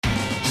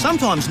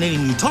Sometimes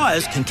needing new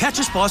tyres can catch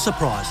us by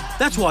surprise.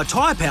 That's why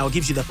Tyre Power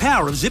gives you the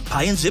power of zip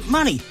pay and zip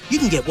money. You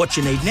can get what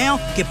you need now,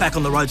 get back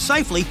on the road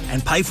safely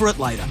and pay for it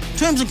later.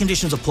 Terms and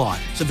conditions apply.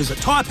 So visit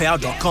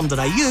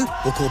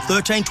tyrepower.com.au or call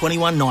 13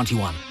 21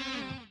 91.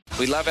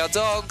 We love our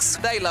dogs.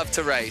 They love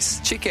to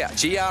race. Check out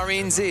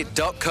grnz.co.nz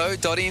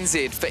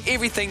for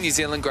everything New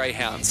Zealand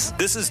Greyhounds.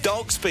 This is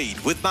Dog Speed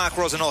with Mark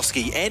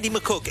Rosanowski, Andy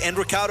McCook and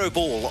Ricardo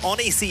Ball on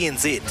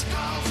SENZ.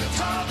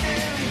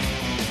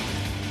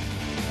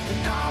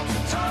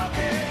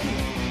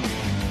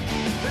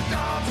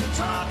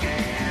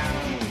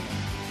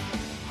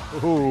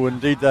 Oh,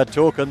 indeed they're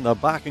talking, they're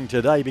barking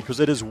today because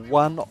it is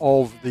one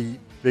of the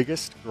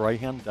biggest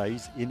greyhound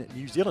days in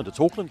New Zealand. It's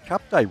Auckland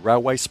Cup Day,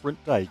 Railway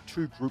Sprint Day,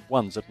 2 Group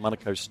 1s at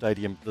Manukau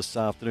Stadium this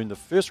afternoon. The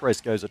first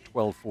race goes at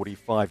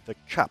 12:45, the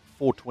Cup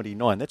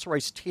 4:29. That's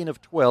race 10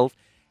 of 12,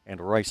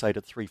 and race 8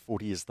 at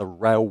 3:40 is the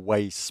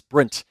Railway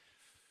Sprint.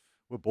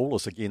 We're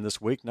ballless again this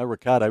week. No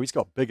Ricardo, he's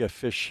got bigger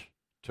fish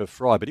to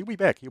fry, but he'll be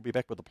back. He'll be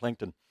back with the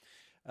plankton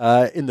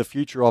in the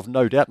future, I've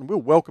no doubt. And we'll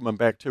welcome him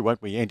back too,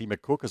 won't we, Andy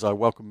McCook, as I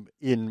welcome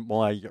in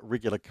my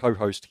regular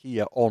co-host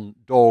here on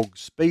Dog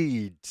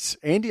Speed.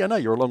 Andy, I know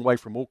you're a long way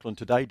from Auckland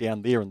today,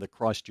 down there in the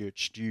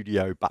Christchurch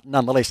studio, but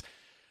nonetheless,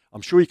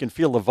 I'm sure you can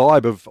feel the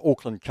vibe of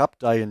Auckland Cup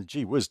Day. And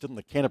gee whiz, didn't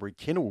the Canterbury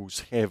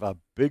Kennels have a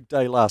big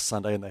day last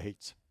Sunday in the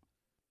heats?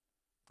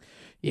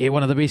 Yeah,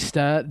 one of the best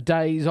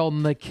days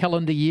on the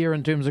calendar year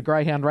in terms of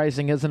greyhound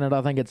racing, isn't it?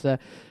 I think it's a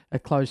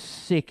close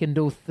second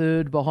or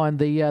third behind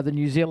the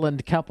New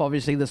Zealand Cup.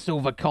 Obviously, the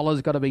silver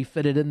collar's got to be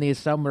fitted in there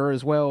somewhere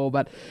as well,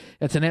 but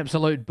it's an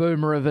absolute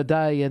boomer of a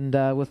day, and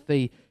with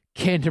the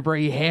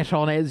Canterbury hat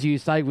on, as you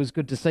say, it was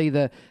good to see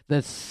the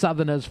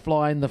Southerners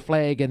flying the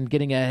flag and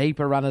getting a heap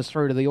of runners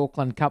through to the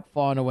Auckland Cup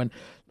final, and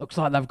looks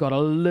like they've got a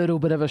little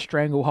bit of a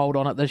stranglehold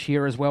on it this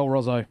year as well,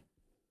 Rozzo.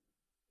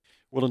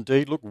 Well,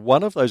 indeed. Look,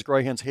 one of those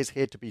greyhounds has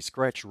had to be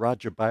scratched.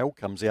 Raja Bale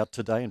comes out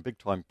today and Big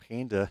Time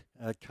Panda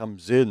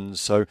comes in.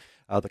 So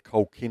the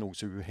Cole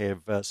Kennels, who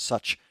have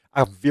such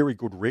a very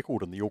good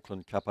record in the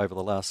Auckland Cup over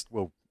the last,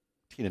 10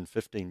 and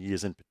 15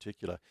 years in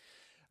particular.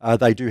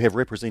 They do have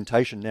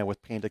representation now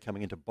with Panda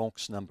coming into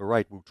box number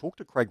 8. We'll talk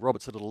to Craig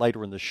Roberts a little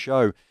later in the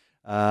show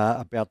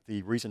about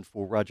the reason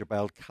for Raja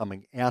Bale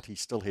coming out. He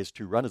still has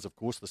 2 runners, of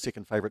course, the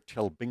second favourite,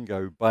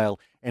 Talbingo Bale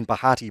and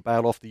Bahati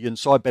Bale off the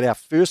inside. But our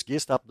first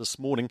guest up this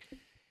morning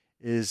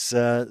is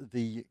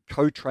the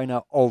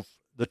co-trainer of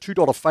the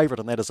 $2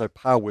 favourite, and that is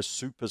Opawa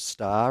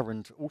Superstar,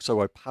 and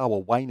also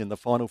Opawa Wayne in the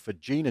final for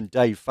Gene and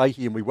Dave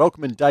Fahey. And we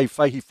welcome in Dave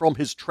Fahey from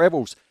his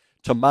travels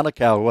to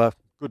Manukau.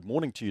 Good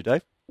morning to you,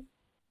 Dave.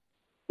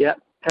 Yeah,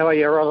 how are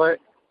you,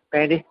 Robert?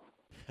 Andy?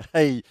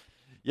 Hey,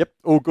 yep,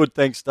 all good,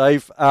 thanks,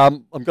 Dave.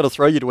 I'm going to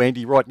throw you to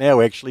Andy right now,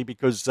 actually,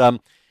 because,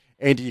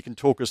 Andy, you can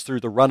talk us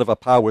through the run of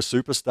Opawa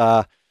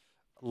Superstar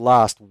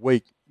last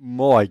week.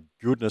 My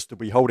goodness, did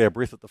we hold our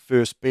breath at the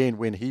first bend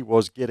when he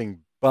was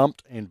getting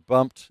bumped and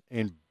bumped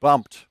and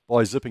bumped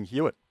by Zipping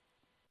Hewitt?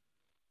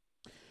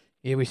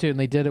 Yeah, we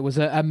certainly did. It was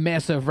a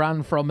massive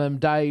run from him,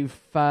 Dave.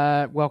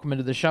 Welcome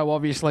into the show.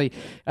 Obviously,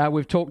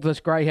 we've talked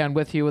this greyhound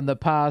with you in the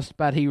past,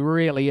 but he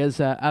really is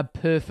a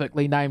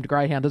perfectly named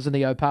greyhound, isn't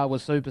he, Opawa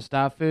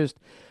Superstar? First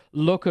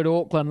look at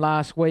Auckland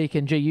last week,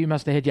 and gee, you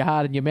must have had your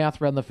heart in your mouth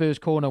around the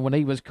first corner when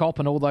he was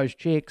copping all those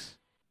checks.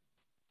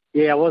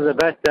 Yeah, it was a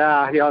bit.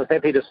 I was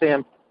happy to see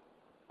him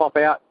pop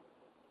out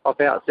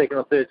second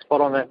or third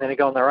spot on it, and then he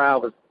got on the rail.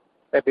 Was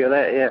happy with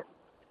that, yeah.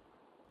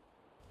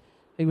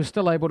 He was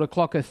still able to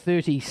clock a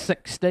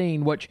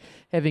 30.16, which,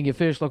 having your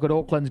first look at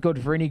Auckland's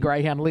good for any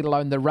greyhound, let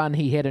alone the run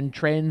he had in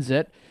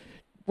transit.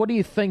 What do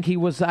you think he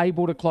was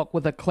able to clock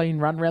with a clean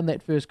run around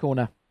that first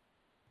corner?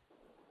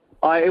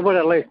 He would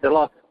have at least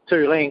lost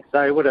 2 lengths,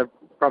 so he would have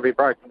probably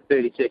broken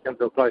 30 seconds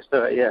or close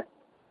to it, yeah.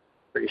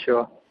 Pretty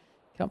sure.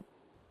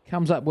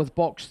 Comes up with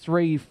box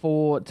 3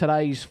 for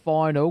today's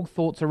final.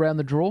 Thoughts around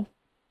the draw?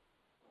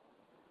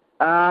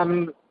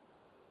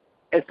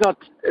 It's not.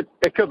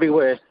 It could be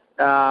worse.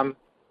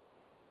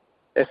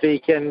 If he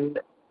can,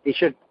 he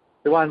should.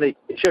 The one that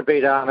should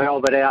beat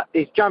Albert out.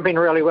 He's jumping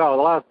really well.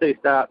 The last 2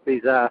 starts,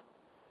 he's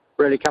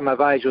really come of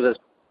age with his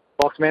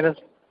box manners.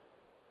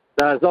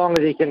 So as long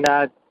as he can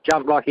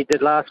jump like he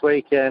did last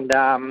week, and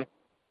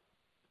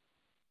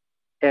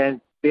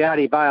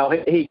Beardy Bale,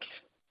 he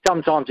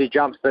sometimes he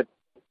jumps, but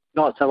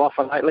not so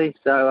often lately.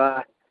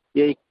 So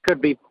he could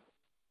be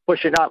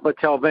pushing up with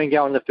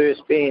Talbingo in the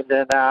first bend,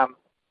 and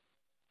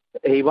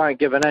he won't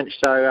give an inch.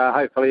 So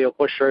hopefully he'll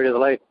push through to the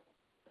lead.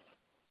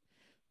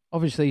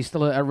 Obviously, he's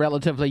still a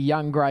relatively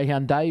young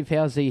greyhound, Dave.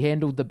 How's he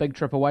handled the big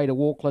trip away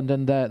to Auckland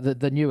and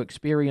the new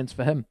experience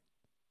for him?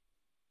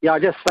 Yeah,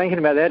 just thinking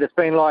about that. It's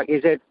been like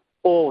he's had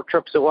 4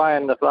 trips away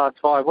in the last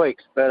 5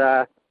 weeks,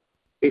 but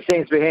he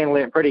seems to be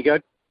handling it pretty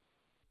good.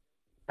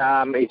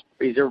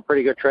 He's a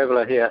pretty good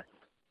traveller here.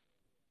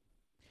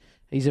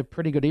 He's a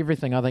pretty good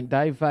everything, I think,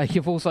 Dave.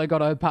 You've also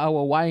got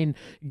Opawa Wayne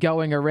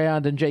going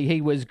around, and gee, he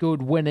was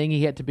good winning.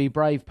 He had to be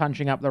brave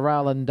punching up the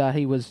rail, and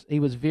he was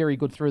very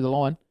good through the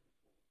line.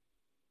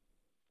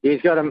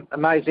 He's got an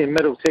amazing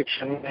middle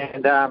section,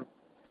 and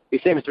he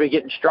seems to be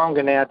getting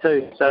stronger now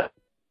too. So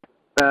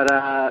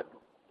but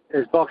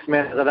his box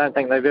manners, I don't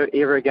think they're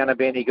ever going to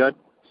be any good.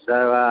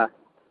 So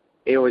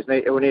he will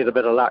need a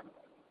bit of luck.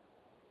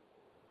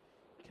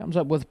 Comes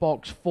up with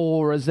box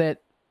 4. Is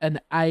that an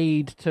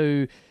aid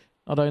to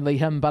not only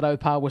him, but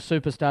Opar with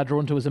Superstar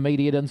drawn to his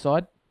immediate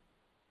inside?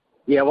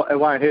 Yeah, it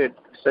won't hurt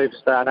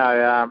Superstar,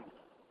 no.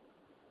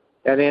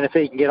 And then if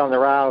he can get on the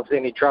rails,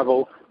 any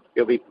trouble,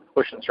 he'll be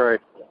pushing through.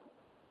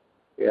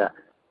 Yeah.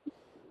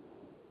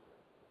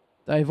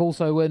 They've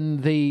also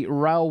in the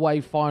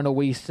railway final,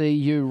 we see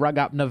you rug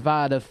up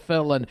Nevada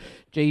Phil, and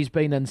G's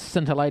been in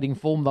scintillating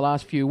form the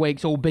last few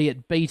weeks,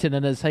 albeit beaten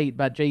in his heat,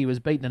 but G was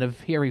beaten in a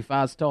very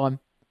fast time.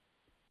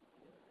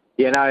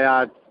 Yeah,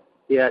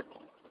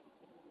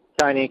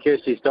 Tony and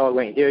Kirsty's dog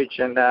went huge,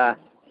 and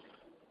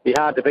be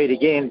hard to beat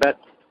again, but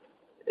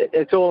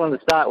it's all in the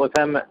start with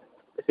him.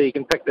 If he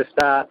can pick the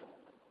start,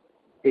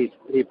 he'd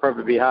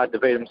probably be hard to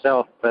beat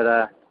himself,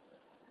 but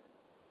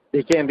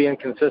he can be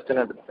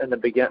inconsistent in the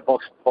beginning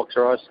box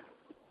rise.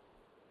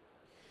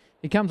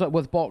 He comes up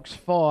with box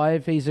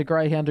 5. He's a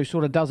greyhound who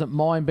sort of doesn't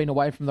mind being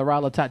away from the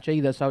rail a touch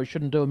either, so it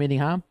shouldn't do him any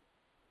harm.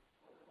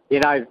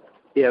 5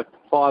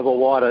 or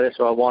wider, that's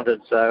what I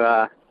wanted,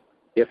 so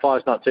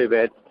 5's not too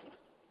bad.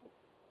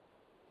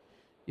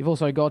 You've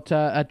also got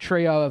a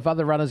trio of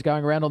other runners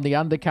going around on the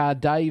undercard.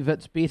 Dave,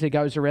 it's better,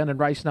 goes around in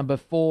race number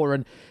 4,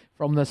 and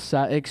from this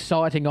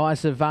exciting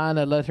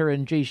Savannah litter,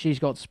 and she's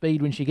got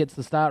speed when she gets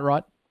the start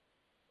right.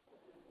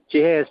 She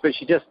has, but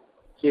she's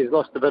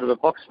lost a bit of a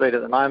box speed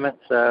at the moment,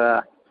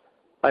 so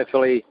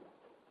hopefully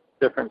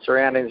different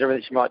surroundings,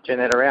 everything, she might turn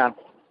that around.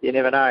 You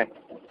never know.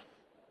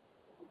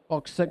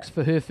 Box 6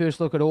 for her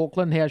first look at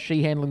Auckland. How's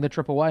she handling the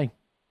trip away?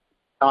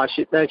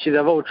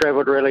 They've all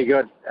travelled really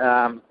good.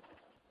 Haven't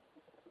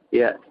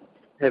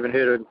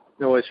heard a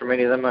noise from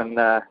any of them,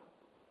 and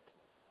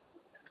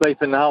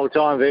sleeping the whole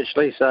time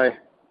virtually, so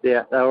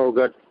they're all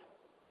good.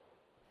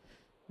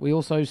 We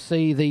also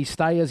see the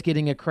stayers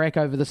getting a crack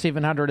over the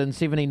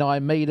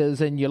 779 metres,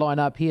 and you line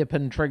up here,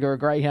 Pin Trigger, a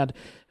greyhound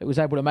that was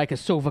able to make a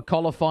silver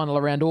collar final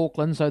around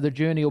Auckland, so the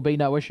journey will be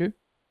no issue.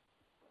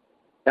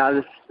 No,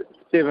 this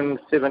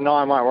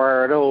 779 won't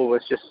worry at all.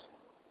 It's just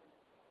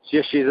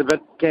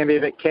can be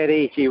a bit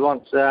catty. She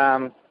wants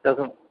if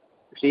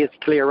she gets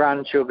a clear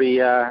run,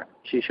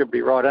 she should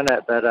be right in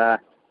it, but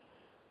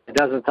it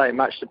doesn't take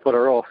much to put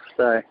her off.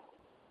 So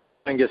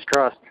fingers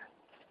crossed.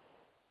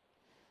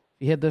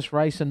 You had this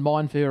race in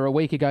mind for her a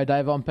week ago,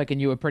 Dave. I'm picking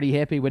you were pretty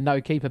happy when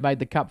No Keeper made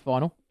the Cup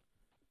final.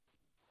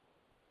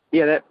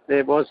 Yeah,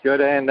 that was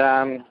good, and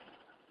I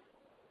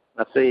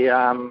see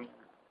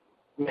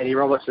Maddie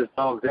Roberts'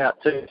 dog's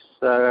out too,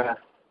 so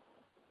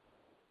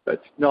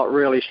it's not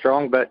really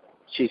strong, but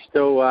she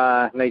still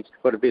needs to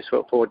put her best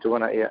foot forward to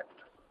win it yet.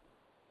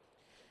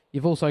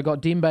 You've also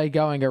got Dembe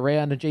going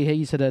around, and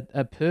he's had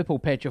a purple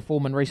patch of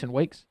form in recent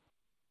weeks.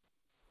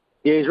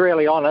 Yeah, he's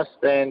really honest,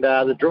 and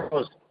the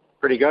draw's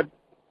pretty good.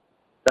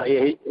 So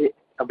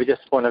I'll be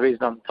disappointed if he's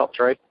not in the top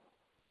 3.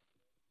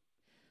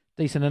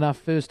 Decent enough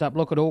first up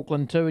look at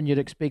Auckland too, and you'd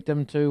expect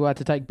him to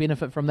take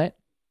benefit from that?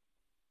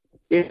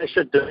 Yeah, they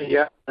should do,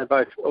 yeah. They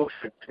both all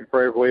should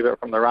improve a wee bit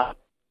from the run.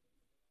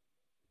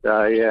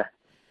 So, yeah,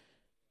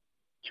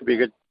 should be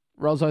good.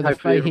 Rosso, the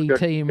Fahey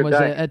team was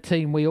a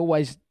team we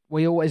always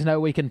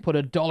know we can put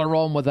 $1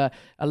 on with a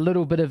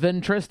little bit of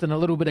interest and a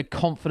little bit of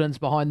confidence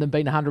behind them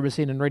being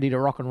 100% and ready to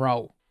rock and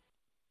roll.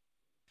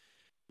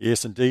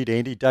 Yes, indeed,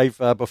 Andy. Dave,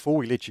 before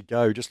we let you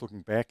go, just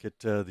looking back at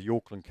the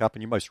Auckland Cup,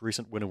 and your most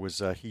recent winner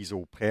was He's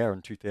All Power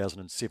in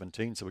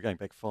 2017, so we're going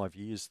back 5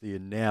 years there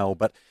now.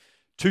 But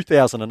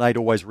 2008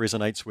 always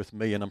resonates with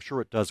me, and I'm sure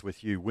it does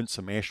with you.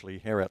 Winsome Ashley,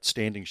 how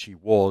outstanding she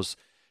was.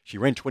 She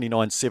ran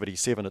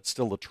 29.77. It's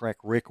still the track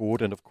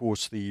record, and of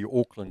course the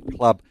Auckland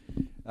Club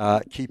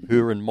keep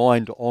her in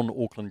mind on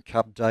Auckland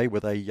Cup Day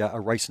with a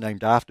race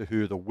named after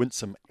her, the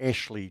Winsome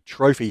Ashley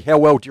Trophy. How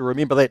well do you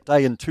remember that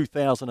day in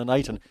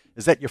 2008, and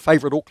is that your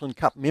favourite Auckland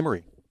Cup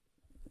memory?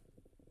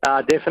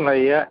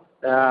 Definitely, yeah.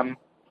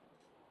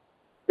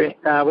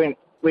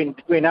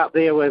 Went up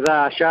there with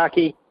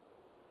Sharky,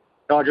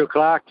 Nigel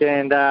Clark,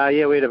 and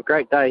we had a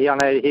great day. I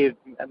know he had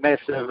a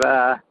massive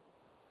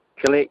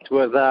collect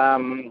with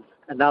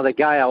another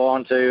Gale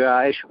onto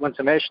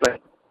Winsome Ashley.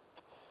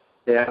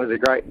 Yeah, it was a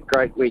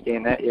great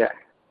weekend, that, yeah.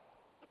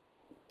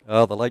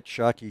 Oh, the late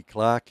Sharky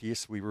Clark,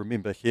 yes, we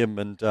remember him.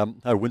 And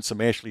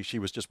Winsome Ashley, she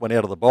was just one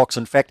out of the box.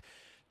 In fact,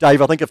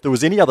 Dave, I think if there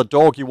was any other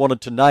dog you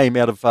wanted to name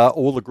out of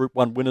all the Group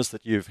 1 winners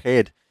that you've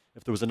had,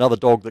 if there was another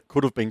dog that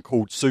could have been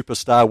called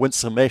Superstar,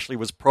 Winsome Ashley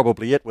was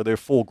probably it, with her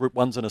 4 Group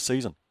 1s in a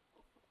season.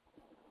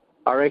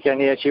 I reckon,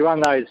 yeah, she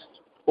won those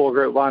 4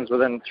 Group 1s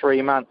within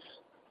 3 months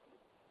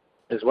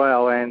as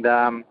well.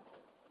 And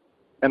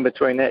in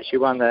between that, she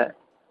won the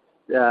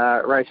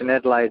race in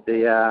Adelaide,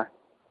 the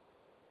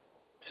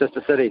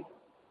Sister City.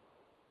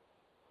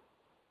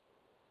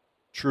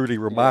 Truly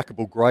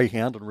remarkable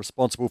greyhound and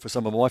responsible for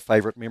some of my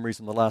favourite memories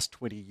in the last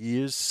 20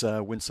 years.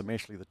 Winsome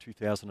Ashley, the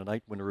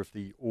 2008 winner of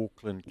the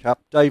Auckland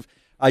Cup. Dave,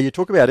 you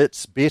talk about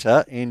It's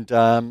Better, and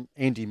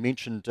Andy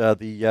mentioned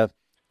the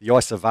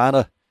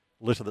Isavana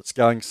litter that's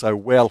going so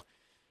well.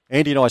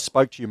 Andy and I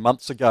spoke to you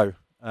months ago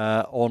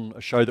on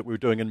a show that we were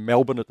doing in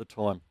Melbourne at the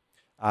time,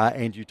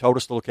 and you told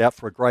us to look out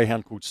for a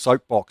greyhound called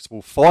Soapbox.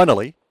 Well,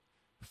 finally,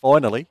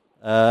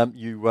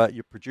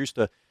 you produced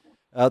the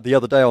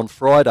other day on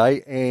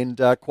Friday, and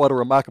quite a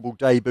remarkable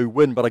debut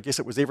win, but I guess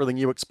it was everything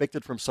you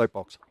expected from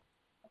Soapbox.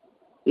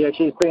 Yeah,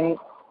 she's been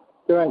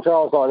doing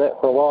trials like that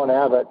for a while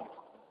now, but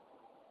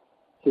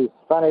she's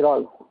funny,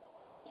 like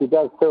she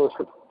does feel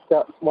she's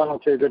got one or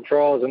two good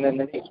trials, and then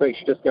the next week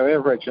she just go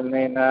average, and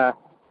then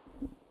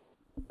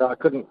so I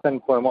couldn't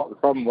pinpoint what the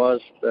problem was,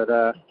 but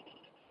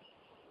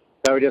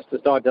so we just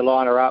decided to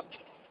line her up,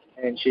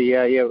 and she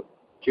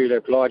duly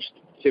obliged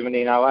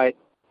 17:08.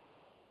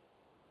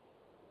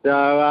 So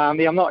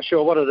I'm not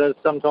sure what it is.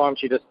 Sometimes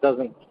she just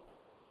doesn't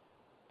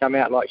come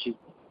out like she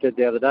did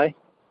the other day,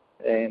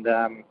 and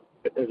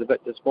it was a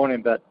bit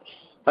disappointing. But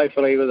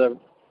hopefully, with a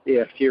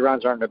few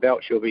runs under the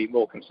belt, she'll be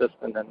more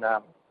consistent and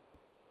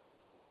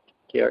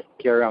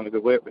carry on the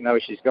good work we know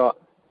she's got.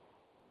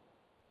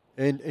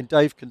 And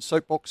Dave, can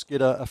Soapbox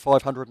get a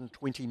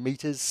 520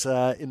 metres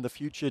in the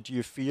future? Do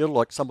you feel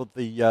like some of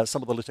the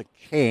litter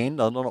can?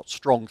 They're not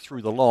strong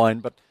through the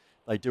line, but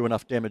they do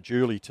enough damage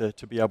early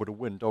to be able to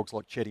win. Dogs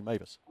like Chatty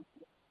Mavis.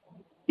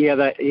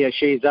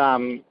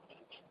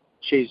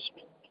 She's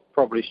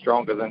probably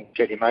stronger than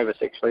Chatty Mavis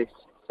actually.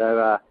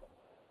 So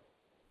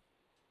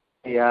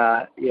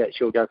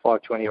she'll go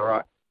 520 all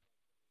right.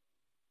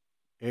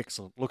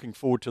 Excellent. Looking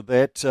forward to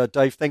that.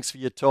 Dave, thanks for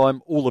your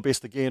time. All the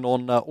best again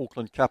on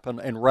Auckland Cup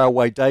and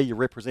Railway Day. You're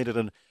represented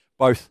in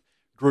both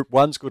Group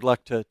 1s. Good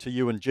luck to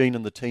you and Jean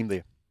and the team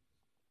there.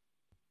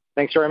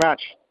 Thanks very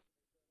much.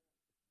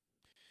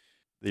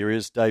 There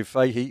is Dave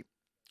Fahey.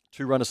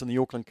 2 runners in the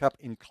Auckland Cup,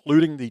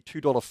 including the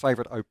 $2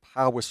 favourite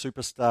Opawa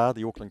Superstar.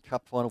 The Auckland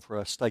Cup final for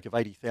a stake of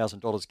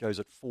 $80,000 goes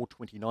at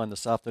 4:29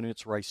 this afternoon.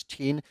 It's race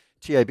 10.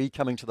 TAB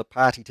coming to the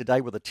party today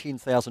with a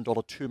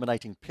 $10,000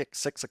 terminating pick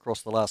 6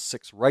 across the last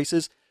 6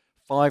 races.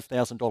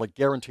 $5,000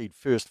 guaranteed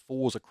first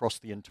 4s across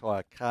the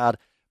entire card.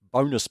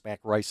 Bonus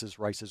back races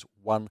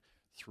 1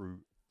 through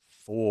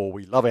 4.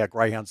 We love our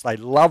greyhounds. They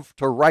love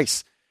to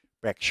race.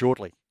 Back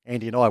shortly.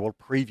 Andy and I will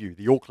preview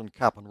the Auckland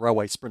Cup and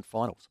Railway Sprint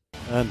finals.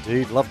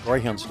 Indeed,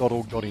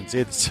 lovegreyhounds.org.nz.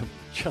 There's some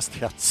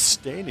just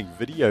outstanding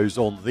videos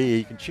on there.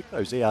 You can check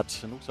those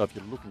out. And also, if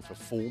you're looking for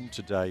form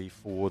today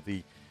for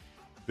the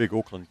big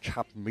Auckland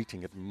Cup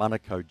meeting at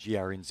Manukau,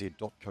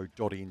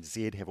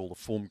 grnz.co.nz, have all the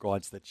form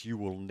guides that you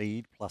will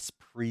need, plus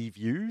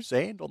previews.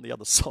 And on the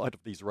other side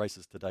of these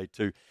races today,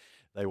 too,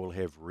 they will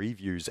have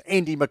reviews.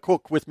 Andy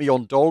McCook with me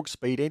on Dog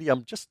Speed. Andy,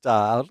 I'm just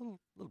a little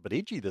bit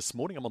edgy this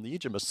morning. I'm on the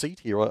edge of my seat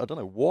here. I don't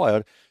know why.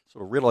 I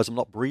sort of realise I'm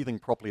not breathing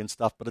properly and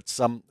stuff, but it's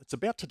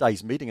about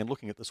today's meeting and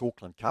looking at this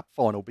Auckland Cup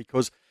final,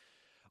 because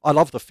I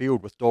love the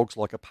field with dogs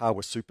like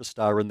Opawa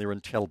Superstar in there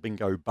and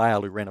Talbingo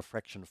Bale, who ran a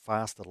fraction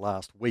faster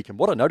last week. And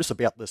what I notice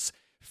about this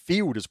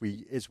field as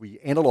we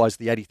analyse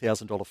the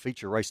 $80,000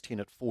 feature, race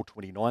 10 at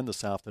 4:29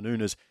 this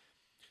afternoon, is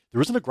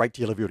there isn't a great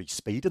deal of early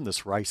speed in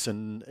this race,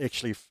 and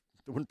actually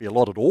there wouldn't be a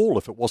lot at all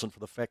if it wasn't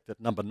for the fact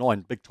that number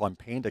 9, Big Time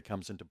Panda,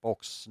 comes into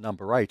box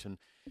number 8, and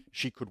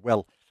she could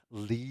well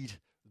lead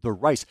the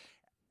race.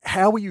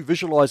 How are you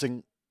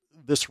visualising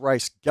this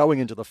race going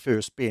into the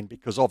first bend?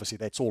 Because obviously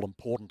that's all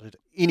important at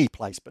any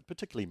place, but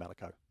particularly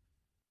Manukau.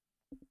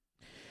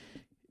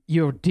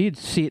 You're dead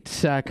set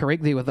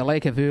correct there with the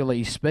lack of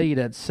early speed.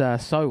 It's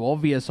so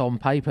obvious on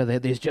paper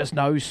that there's just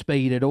no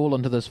speed at all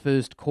into this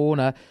first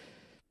corner.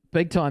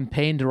 Big Time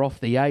Panda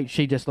off the 8.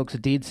 She just looks a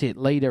dead set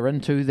leader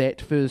into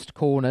that first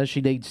corner. She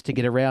needs to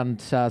get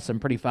around some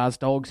pretty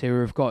fast dogs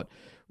here who've got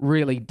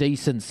really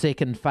decent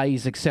second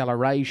phase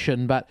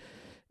acceleration. But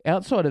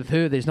outside of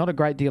her, there's not a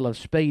great deal of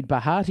speed.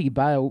 Bahati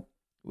Bale,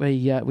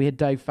 we had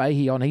Dave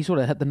Fahey on. He sort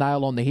of hit the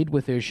nail on the head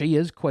with her. She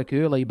is quick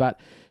early, but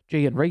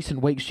gee, in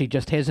recent weeks, she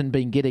just hasn't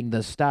been getting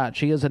the start.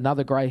 She is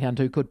another greyhound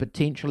who could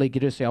potentially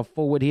get herself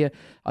forward here.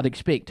 I'd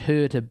expect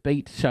her to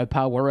beat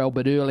Opawa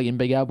Albert early and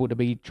be able to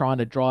be trying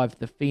to drive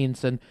the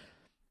fence. And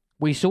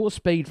we saw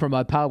speed from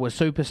Opawa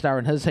Superstar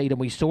in his heat, and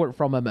we saw it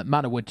from him at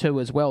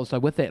Manawatu as well. So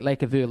with that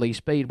lack of early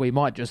speed, we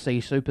might just see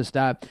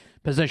Superstar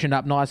positioned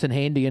up nice and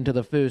handy into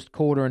the first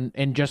quarter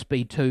and just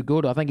be too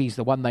good. I think he's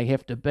the one they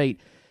have to beat.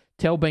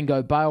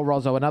 Talbingo Bale,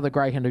 Rozzo, another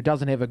greyhound who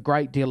doesn't have a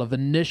great deal of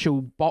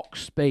initial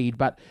box speed,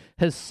 but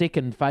his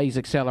second phase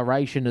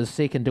acceleration is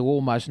second to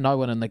almost no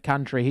one in the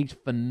country. He's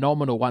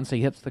phenomenal once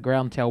he hits the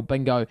ground,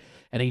 Talbingo,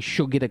 and he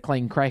should get a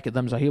clean crack at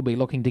them, so he'll be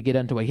looking to get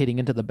into a heading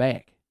into the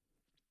back.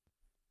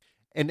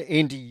 And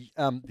Andy,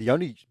 the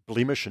only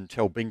blemish in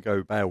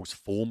Talbingo Bale's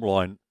form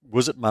line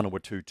was at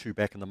Manawatu 2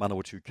 back in the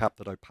Manawatu Cup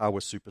that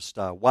Opawa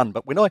Superstar won.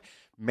 But when I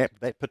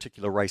mapped that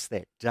particular race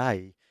that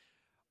day,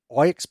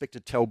 I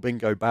expected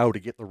Talbingo Bale to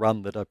get the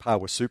run that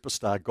Opawa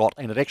Superstar got,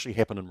 and it actually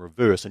happened in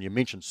reverse. And you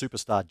mentioned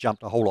Superstar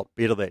jumped a whole lot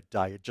better that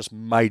day. It just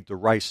made the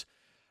race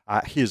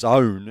his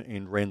own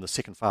and ran the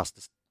second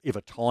fastest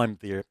ever time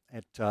there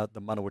at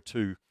the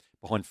Manawatu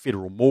behind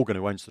Federal Morgan,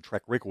 who owns the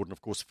track record. And, of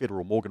course,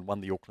 Federal Morgan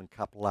won the Auckland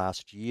Cup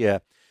last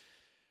year.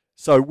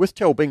 So with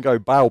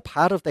Talbingo Bale,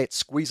 part of that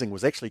squeezing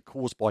was actually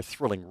caused by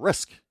Thrilling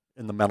Risk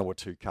in the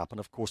Manawatu Cup. And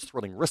of course,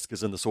 Thrilling Risk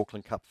is in this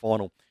Auckland Cup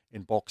final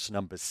in box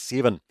number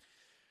 7.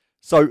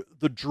 So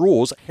the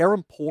draws, how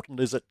important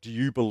is it, do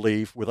you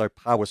believe, with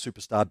Opawa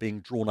Superstar being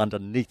drawn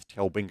underneath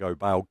Talbingo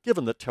Bale,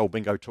 given that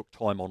Talbingo took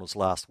time on us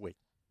last week?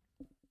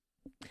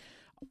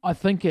 I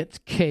think it's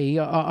key.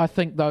 I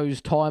think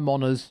those time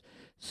honours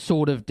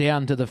sort of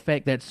down to the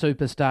fact that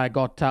Superstar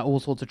got all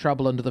sorts of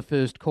trouble into the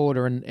first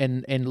quarter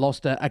and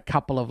lost a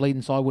couple of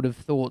lengths, I would have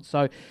thought.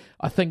 So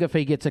I think if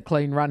he gets a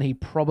clean run, he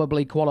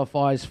probably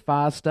qualifies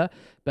faster.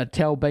 But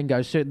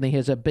Talbingo certainly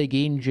has a big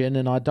engine,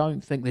 and I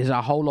don't think there's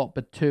a whole lot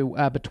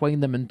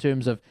between them in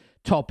terms of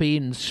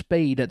top-end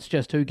speed. It's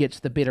just who gets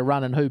the better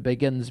run and who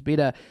begins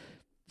better.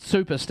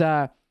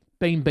 Superstar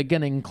been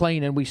beginning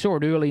clean, and we saw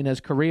it early in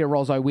his career,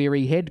 Rozzo, where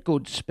he had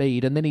good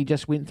speed, and then he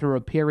just went through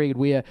a period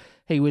where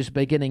he was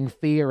beginning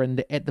fair,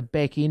 and at the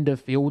back end of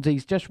fields,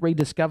 he's just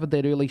rediscovered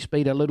that early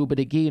speed a little bit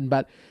again,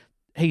 but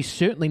he's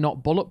certainly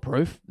not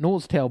bulletproof,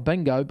 nor's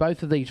Talbingo.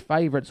 Both of these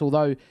favourites,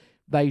 although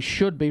they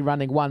should be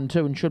running 1-2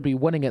 and should be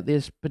winning it,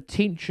 there's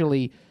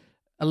potentially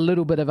a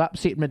little bit of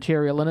upset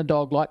material in a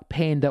dog like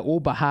Panda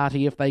or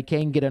Bahati if they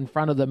can get in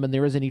front of them and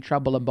there is any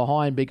trouble in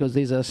behind, because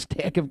there's a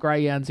stack of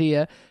greyhounds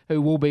here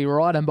who will be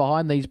right in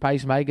behind these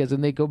pacemakers,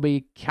 and there could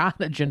be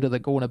carnage into the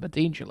corner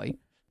potentially.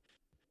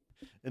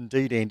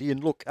 Indeed, Andy.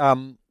 And look,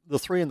 the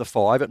 3 and the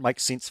 5, it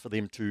makes sense for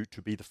them to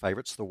be the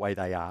favourites the way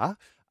they are.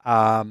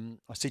 I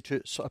see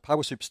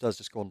Opawa Superstar's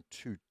just gone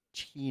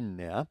 2.10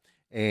 now,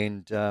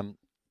 and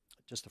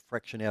just a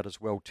fraction out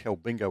as well,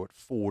 Talbingo at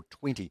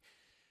 4.20.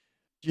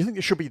 Do you think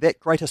there should be that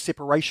greater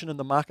separation in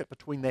the market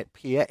between that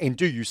pair? And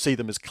do you see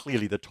them as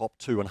clearly the top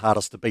 2 and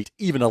hardest to beat,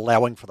 even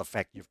allowing for the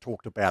fact you've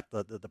talked about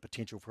the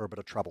potential for a bit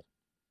of trouble?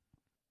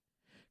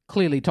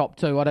 Clearly top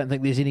 2. I don't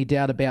think there's any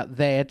doubt about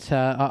that.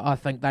 I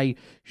think they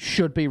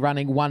should be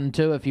running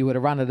 1-2. If you were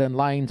to run it in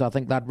lanes, I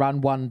think they'd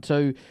run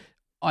 1-2.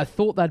 I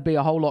thought they'd be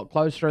a whole lot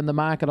closer in the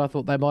market. I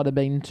thought they might have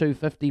been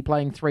 $2.50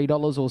 playing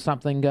 $3 or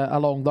something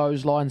along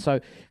those lines.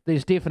 So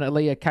there's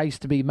definitely a case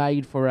to be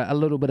made for a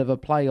little bit of a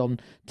play on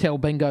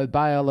Talbingo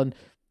Bale. And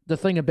the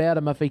thing about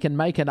him, if he can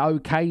make an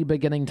okay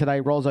beginning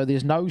today, Rozzo,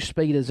 there's no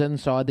speeders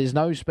inside, there's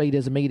no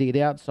speeders immediate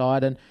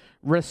outside, and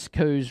Risk,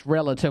 who's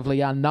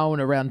relatively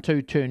unknown around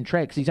two-turn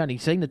tracks. He's only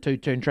seen a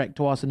two-turn track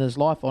twice in his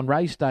life on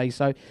race day.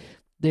 So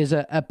there's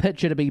a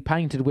picture to be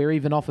painted where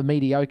even off a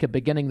mediocre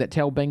beginning that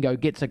Talbingo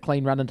gets a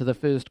clean run into the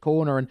first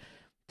corner. And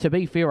to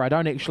be fair, I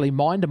don't actually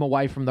mind him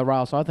away from the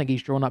rail, so I think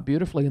he's drawn up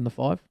beautifully in the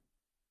 5.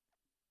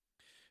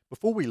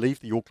 Before we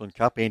leave the Auckland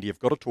Cup, Andy, I've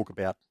got to talk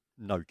about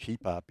No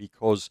Keeper,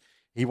 because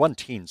he won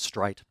 10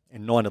 straight,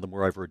 and 9 of them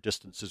were over a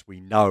distance, as we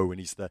know, and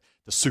he's the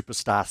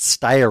superstar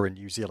stayer in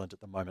New Zealand at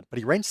the moment. But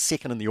he ran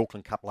second in the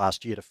Auckland Cup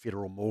last year to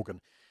Federal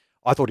Morgan.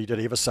 I thought he did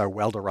ever so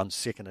well to run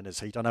second in his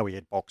heat. I know he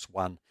had box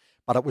 1.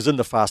 But it was in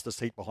the fastest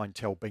heat behind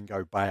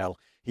Talbingo Bale.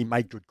 He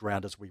made good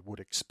ground, as we would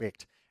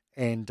expect.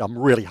 And I'm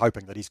really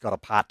hoping that he's got a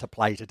part to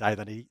play today,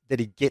 that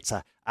he gets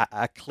a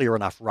clear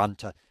enough run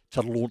to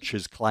launch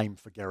his claim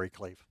for Gary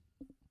Cleve.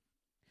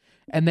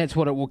 And that's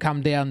what it will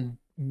come down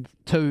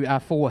to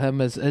for him,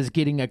 is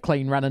getting a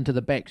clean run into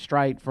the back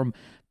straight from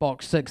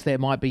box 6. That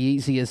might be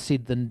easier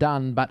said than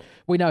done, but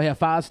we know how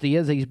fast he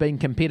is. He's been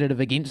competitive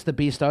against the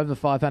best over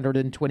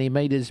 520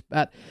 metres,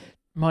 but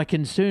my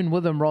concern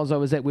with him,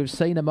 Rozzo, is that we've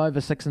seen him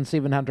over 600 and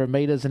 700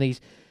 metres, and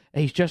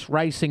he's just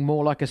racing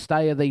more like a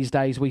stayer these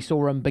days. We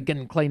saw him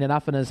begin clean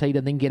enough in his heat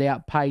and then get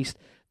outpaced.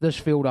 This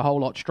field a whole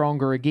lot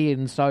stronger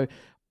again, so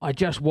I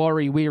just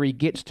worry where he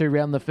gets to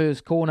around the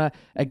first corner.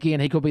 Again,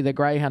 he could be the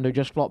greyhound who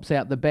just flops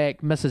out the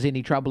back, misses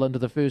any trouble into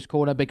the first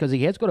corner, because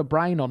he has got a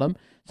brain on him,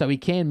 so he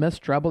can miss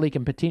trouble. He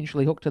can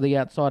potentially hook to the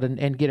outside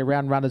and get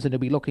around runners, and he'll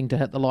be looking to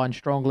hit the line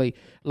strongly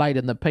late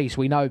in the piece.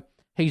 We know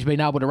he's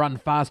been able to run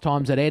fast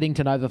times at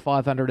Addington over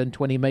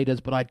 520 metres,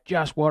 but I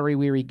just worry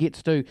where he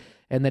gets to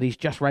and that he's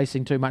just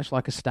racing too much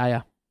like a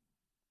stayer.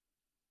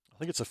 I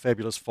think it's a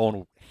fabulous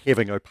final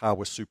having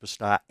Opawa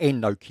Superstar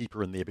and No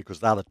Keeper in there, because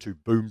they're the 2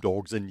 boom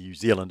dogs in New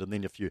Zealand. And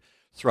then if you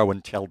throw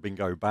in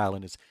Talbingo Bale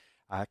and his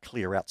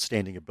clear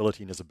outstanding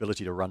ability and his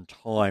ability to run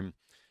time,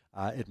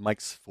 it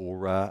makes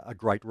for a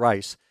great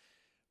race.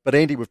 But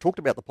Andy, we've talked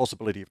about the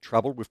possibility of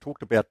trouble. We've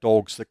talked about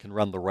dogs that can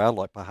run the rail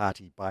like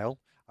Bahati Bale,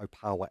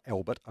 Opawa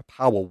Albert.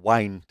 Opawa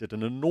Wayne did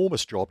an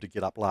enormous job to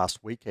get up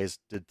last week, as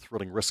did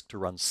Thrilling Risk to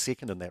run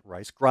second in that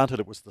race.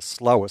 Granted, it was the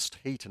slowest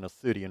heat in a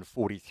 30 and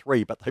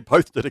 43, but they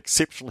both did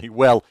exceptionally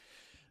well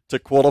to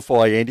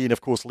qualify, Andy. And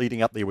of course,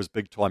 leading up there was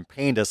Big Time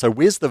Panda. So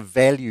where's the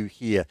value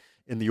here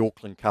in the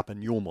Auckland Cup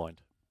in your mind?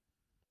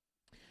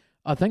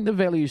 I think the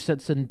value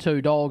sits in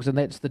 2 dogs, and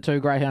that's the 2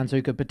 greyhounds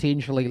who could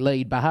potentially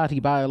lead.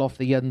 Bahati Bale off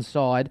the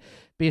inside.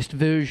 Best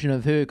version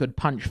of her could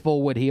punch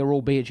forward here,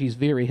 albeit she's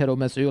very hit or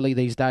miss early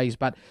these days,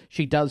 but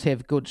she does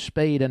have good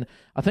speed. And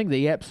I think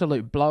the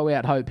absolute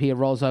blowout hope here,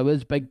 Rozzo,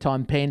 is Big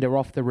Time Panda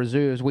off the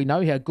reserves. We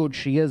know how good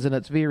she is, and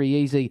it's very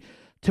easy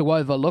to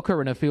overlook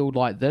her in a field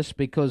like this,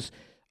 because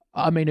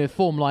her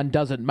form line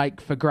doesn't make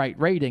for great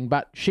reading,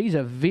 but she's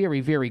a very,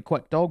 very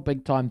quick dog,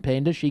 Big Time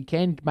Panda. She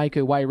can make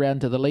her way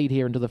round to the lead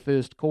here into the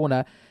first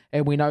corner,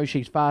 and we know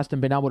she's fast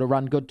and been able to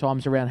run good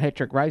times around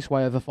Hattrick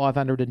Raceway over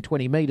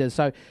 520 metres.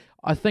 So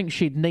I think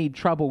she'd need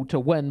trouble to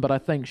win, but I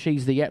think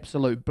she's the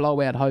absolute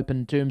blowout hope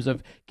in terms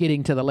of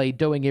getting to the lead,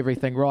 doing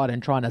everything right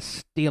and trying to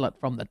steal it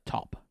from the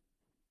top.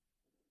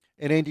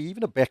 And Andy,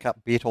 even a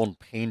backup bet on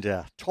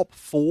Panda. Top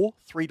four,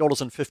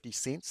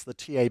 $3.50 the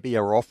TAB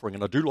are offering.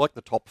 And I do like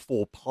the top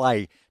four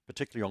play,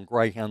 particularly on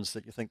greyhounds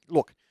that you think,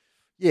 look,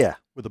 yeah,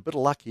 with a bit of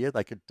luck here,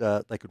 they could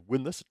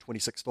win this at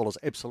 $26.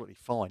 Absolutely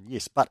fine,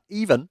 yes. But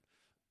even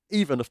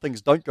if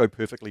things don't go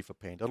perfectly for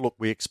Panda, look,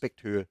 we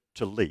expect her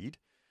to lead.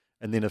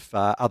 And then if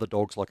other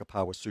dogs like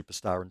Apawa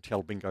Superstar and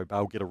Talbingo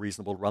Bale get a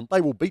reasonable run,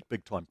 they will beat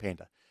Big Time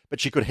Panda. But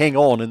she could hang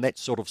on in that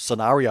sort of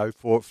scenario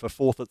for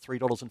fourth at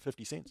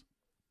 $3.50.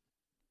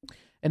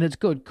 And it's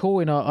good.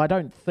 Coin, I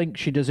don't think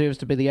she deserves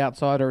to be the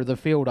outsider of the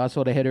field. I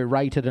sort of had her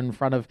rated in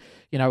front of,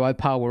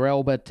 Opawa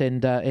Albert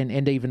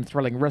and even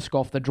Thrilling Risk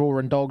off the draw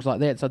and dogs like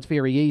that. So it's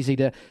very easy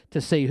to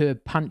see her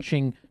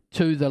punching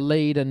to the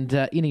lead and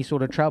any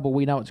sort of trouble.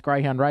 We know it's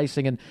greyhound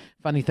racing, and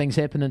funny things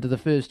happen into the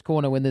first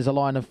corner when there's a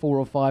line of 4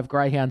 or 5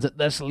 greyhounds at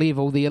this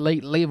level, the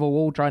elite level,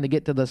 all trying to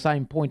get to the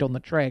same point on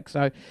the track.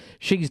 So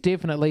she's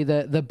definitely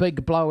the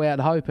big blowout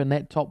hope in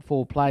that top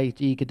 4 play.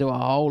 You could do a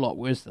whole lot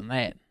worse than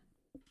that.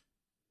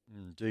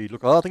 Indeed.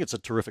 Look, I think it's a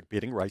terrific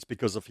betting race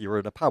because if you're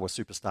an Apawa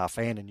Superstar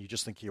fan and you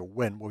just think you'll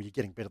win, well, you're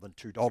getting better than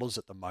 $2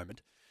 at the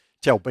moment.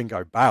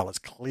 Talbingo Bale is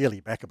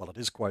clearly backable at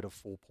his quote of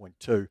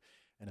 4.2.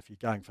 And if you're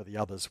going for the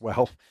others,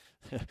 well,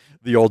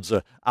 the odds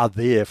are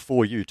there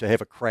for you to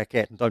have a crack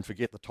at. And don't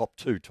forget the top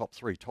 2, top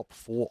 3, top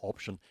 4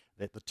 option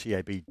that the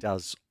TAB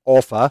does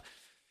offer.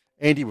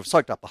 Andy, we've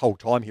soaked up the whole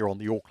time here on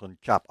the Auckland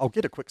Cup. I'll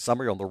get a quick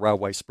summary on the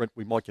Railway Sprint.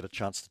 We might get a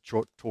chance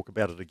to talk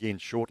about it again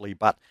shortly.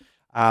 But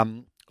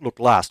look,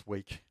 last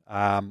week,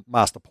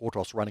 Master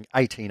Portos running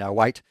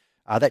 18.08.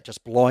 That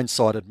just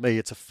blindsided me.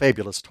 It's a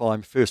fabulous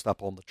time, first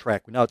up on the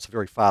track. We know it's a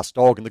very fast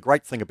dog. And the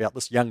great thing about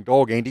this young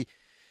dog, Andy,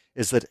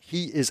 is that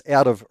he is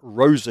out of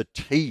Rosa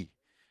T,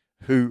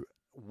 who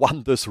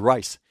won this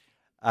race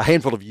a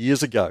handful of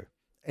years ago.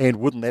 And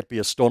wouldn't that be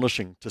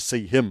astonishing to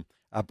see him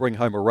bring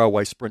home a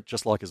Railway Sprint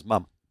just like his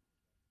mum?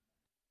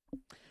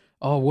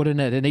 Oh, wouldn't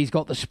it? And he's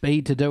got the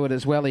speed to do it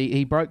as well.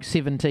 He broke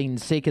 17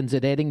 seconds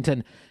at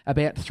Addington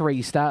about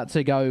 3 starts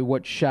ago,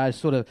 which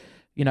sort of,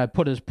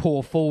 put his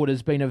paw forward.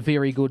 Has been a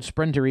very good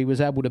sprinter. He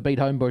was able to beat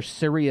Homebush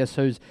Sirius,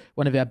 who's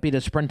one of our better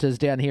sprinters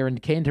down here in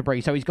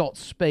Canterbury. So he's got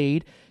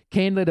speed.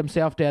 Can let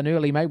himself down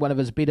early, made one of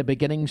his better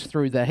beginnings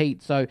through the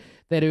heat. So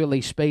that early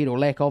speed or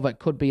lack of it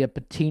could be a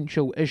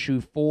potential issue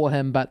for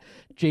him. But,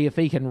 gee, if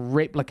he can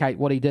replicate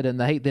what he did in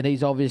the heat, then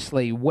he's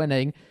obviously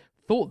winning.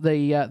 Thought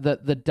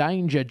the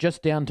danger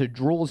just down to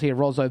draws here,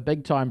 Rozzo,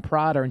 Big Time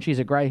Prada, and she's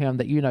a greyhound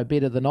that you know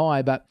better than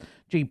I, but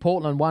gee,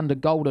 Portland won to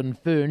Golden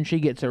Fern. She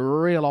gets a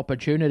real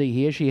opportunity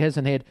here. She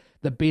hasn't had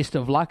the best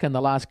of luck in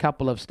the last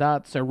couple of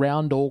starts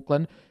around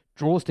Auckland.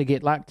 Draws to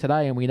get luck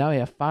today, and we know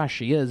how fast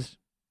she is.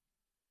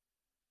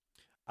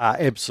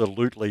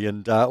 Absolutely,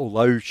 and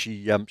although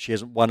she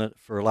hasn't won it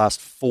for her last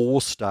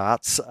 4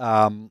 starts,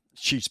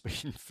 she's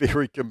been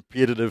very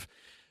competitive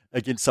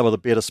against some of the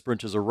better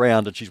sprinters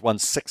around, and she's won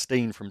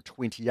 16 from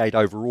 28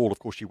 overall. Of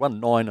course, she won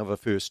 9 of her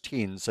first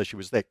 10, so she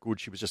was that good.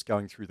 She was just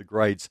going through the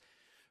grades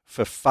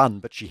for fun,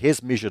 but she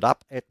has measured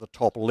up at the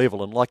top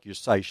level, and like you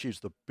say, she's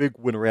the big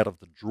winner out of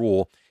the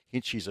draw,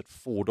 hence she's at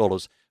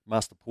 $4.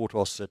 Master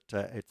Portos at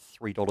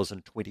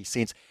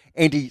 $3.20.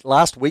 Andy,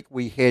 last week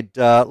we had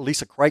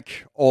Lisa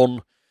Craik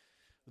on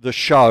the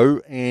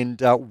show,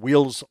 and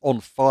Wheels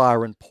on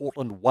Fire and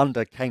Portland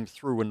Wonder came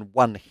through and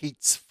won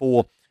heats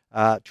for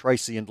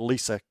Tracy and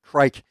Lisa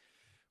Craik.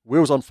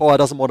 Wheels on Fire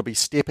doesn't want to be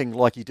stepping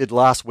like he did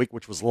last week,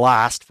 which was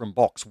last from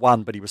box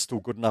 1, but he was still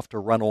good enough to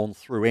run on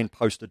through and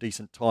post a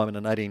decent time in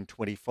an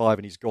 18.25,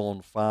 and he's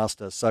gone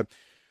faster. So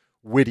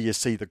where do you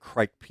see the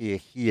Craik pair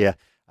here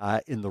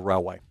in the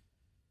Railway?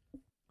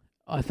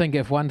 I think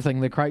if one thing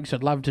the Craiks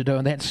would love to do,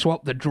 and that's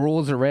swap the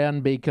draws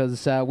around,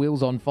 because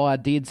Wheels on Fire,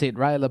 Dead Set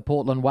Railer,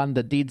 Portland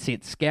Wonder, Dead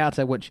Set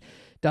Scouter, which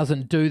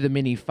doesn't do them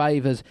any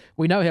favours.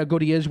 We know how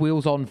good he is,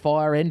 Wheels on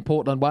Fire, and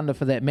Portland Wonder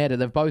for that matter.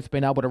 They've both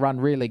been able to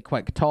run really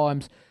quick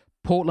times.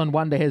 Portland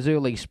Wonder has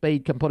early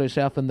speed, can put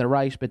herself in the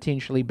race,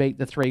 potentially beat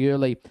the 3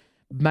 early,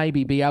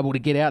 maybe be able to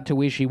get out to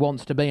where she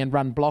wants to be and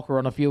run blocker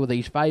on a few of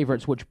these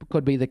favourites, which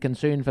could be the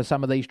concern for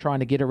some of these trying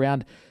to get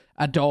around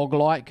a dog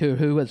like her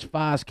who is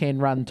fast, can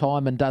run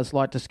time, and does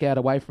like to scout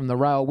away from the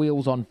rail.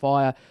 Wheels on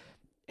Fire,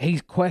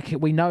 he's quick.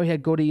 We know how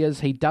good he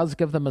is. He does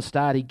give them a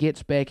start. He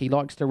gets back. He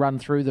likes to run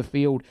through the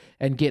field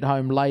and get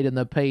home late in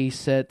the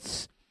piece.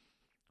 It's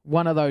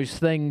one of those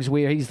things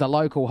where he's the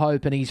local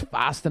hope and he's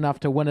fast enough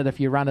to win it. If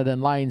you run it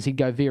in lanes, he'd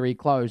go very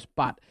close.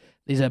 But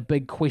there's a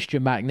big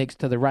question mark next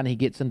to the run he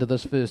gets into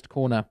this first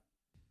corner.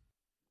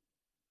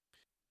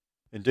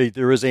 Indeed,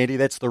 there is, Andy.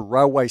 That's the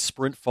Railway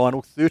Sprint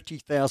final,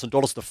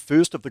 $30,000. The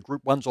first of the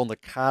Group 1s on the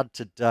card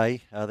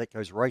today. That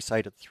goes race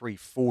 8 at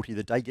 3:40.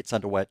 The day gets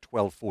underway at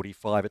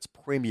 12:45. It's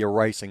Premier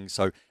Racing,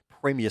 so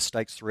Premier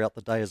Stakes throughout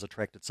the day has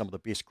attracted some of the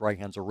best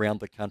greyhounds around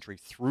the country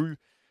through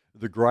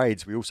the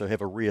grades. We also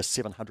have a rare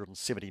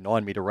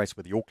 779 metre race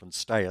with the Auckland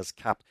Stayers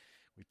Cup.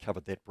 We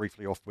covered that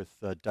briefly off with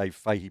Dave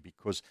Fahey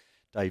because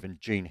Dave and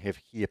Jean have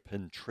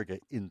hairpin trigger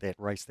in that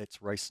race.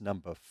 That's race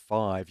number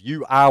 5.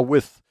 You are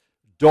with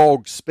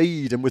Dog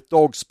Speed, and with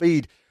Dog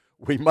Speed,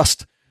 we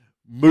must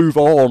move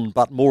on,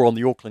 but more on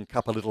the Auckland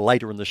Cup a little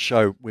later in the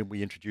show when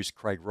we introduce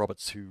Craig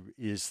Roberts, who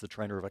is the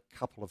trainer of a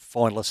couple of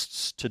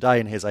finalists today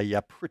and has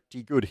a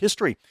pretty good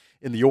history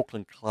in the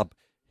Auckland Club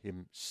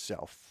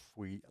himself.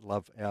 We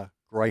love our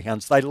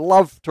greyhounds. They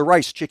love to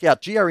race. Check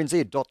out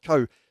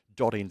grnz.co.nz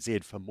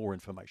for more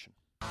information.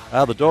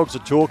 The dogs are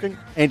talking.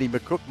 Andy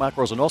McCook, Mark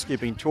Rosanowski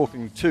have been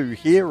talking too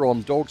here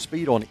on Dog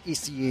Speed on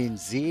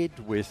SENZ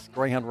with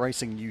Greyhound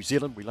Racing New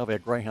Zealand. We love our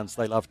greyhounds.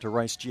 They love to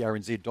race.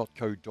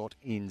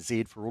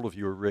 grnz.co.nz for all of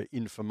your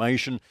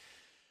information.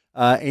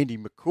 Andy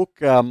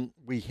McCook,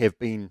 we have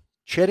been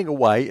chatting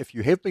away. If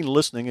you have been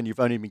listening and you've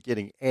only been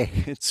getting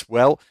ads,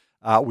 well,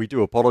 we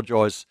do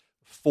apologise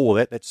for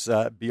that. That's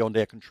beyond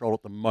our control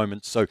at the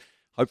moment. So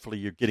hopefully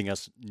you're getting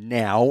us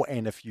now,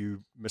 and if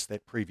you missed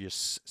that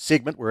previous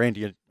segment where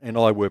Andy and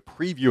I were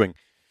previewing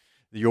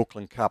the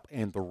Auckland Cup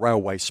and the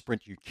Railway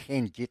Sprint, you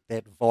can get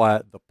that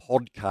via the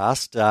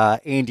podcast.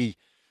 Andy,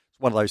 it's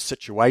one of those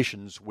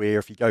situations where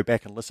if you go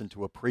back and listen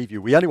to a preview,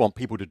 we only want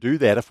people to do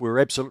that if we're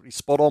absolutely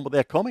spot on with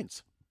our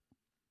comments.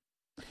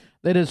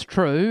 That is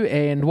true,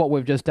 and what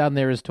we've just done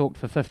there is talked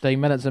for 15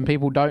 minutes and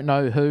people don't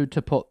know who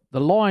to put the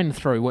line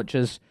through, which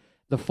is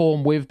the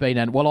form we've been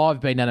in. Well, I've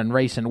been in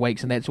recent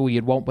weeks, and that's all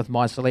you'd want with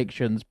my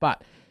selections.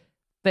 But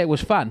that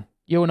was fun.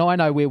 You and I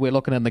know where we're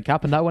looking in the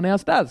cup, and no one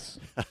else does.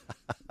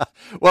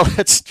 Well,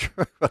 that's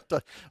true.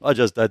 I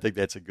just don't think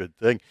that's a good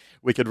thing.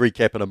 We could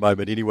recap in a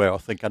moment anyway. I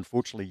think,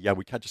 unfortunately,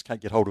 we just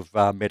can't get hold of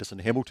Madison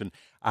Hamilton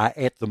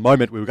at the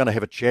moment. We were going to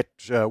have a chat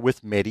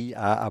with Maddie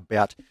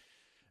about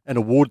an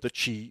award that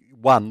she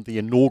won, the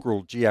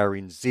inaugural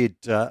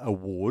GRNZ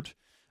award,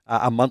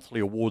 a monthly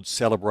award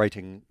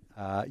celebrating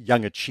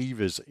young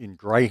achievers in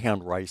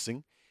greyhound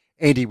racing.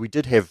 Andy, we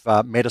did have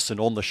Madison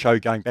on the show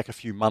going back a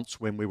few months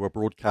when we were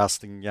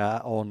broadcasting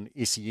on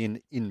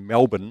SEN in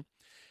Melbourne.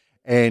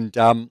 And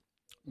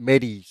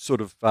Maddie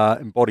sort of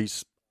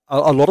embodies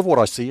a lot of what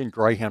I see in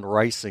greyhound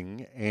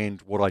racing,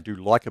 and what I do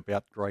like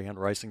about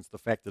greyhound racing is the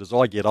fact that as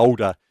I get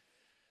older,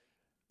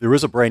 there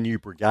is a brand new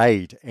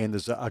brigade, and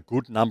there's a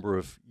good number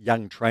of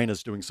young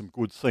trainers doing some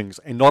good things,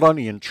 and not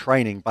only in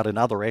training but in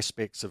other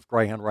aspects of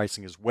greyhound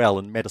racing as well.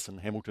 And Madison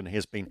Hamilton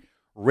has been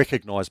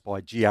recognised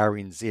by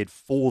GRNZ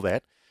for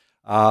that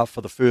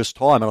for the first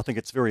time, and I think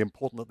it's very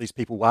important that these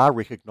people are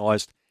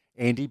recognised,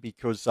 Andy,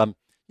 because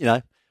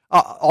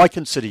I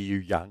consider you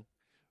young,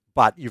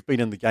 but you've been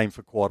in the game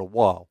for quite a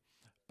while.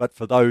 But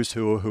for those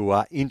who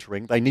are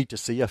entering, they need to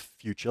see a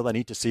future, they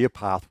need to see a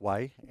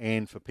pathway,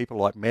 and for people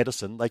like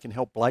Madison, they can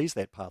help blaze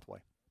that pathway.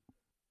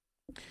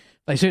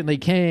 They certainly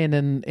can,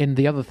 and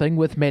the other thing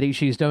with Maddie,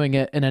 she's doing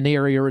it in an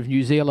area of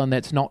New Zealand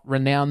that's not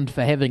renowned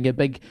for having a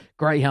big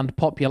greyhound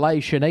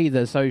population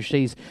either, so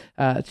she's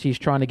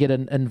trying to get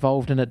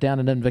involved in it down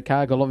in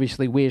Invercargill,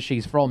 obviously where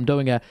she's from,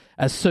 doing a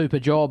super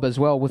job as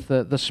well with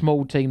the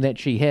small team that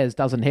she has.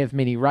 Doesn't have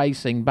many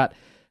racing, but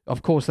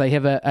of course, they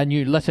have a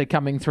new litter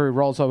coming through,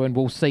 Rosso, and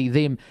we'll see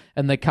them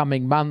in the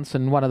coming months,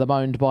 and one of them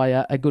owned by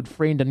a good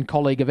friend and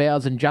colleague of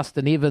ours, and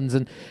Justin Evans,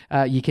 and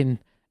you can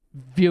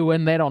view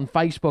in that on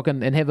Facebook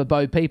and have a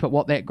bo peep at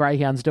what that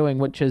greyhound's doing,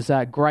 which is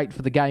great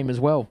for the game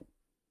as well.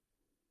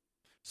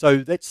 So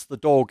that's the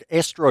dog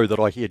Astro that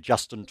I hear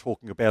Justin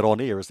talking about on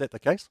air. Is that the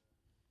case?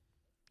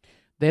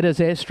 That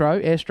is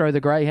Astro the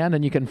greyhound,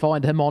 and you can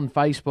find him on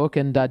Facebook,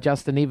 and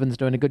Justin Evans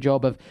doing a good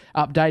job of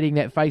updating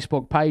that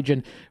Facebook page.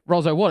 And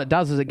Rosso, what it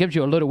does is it gives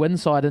you a little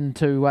insight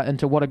into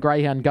what a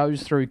greyhound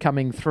goes through,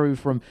 coming through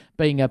from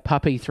being a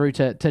puppy through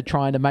to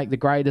trying to make the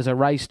grade as a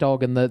race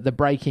dog, and the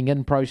breaking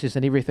in process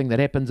and everything that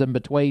happens in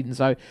between. And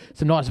so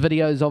some nice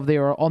videos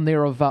on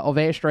there of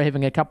Astro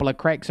having a couple of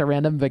cracks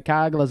around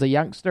Invercargill as a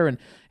youngster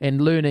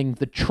and learning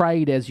the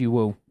trade, as you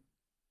will.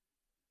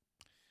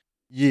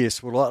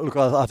 Yes, well, look,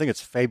 I think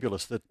it's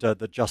fabulous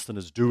that Justin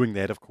is doing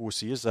that. Of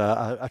course, he is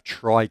a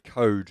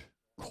tri-code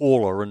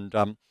caller,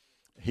 and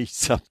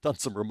he's done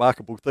some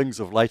remarkable things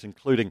of late,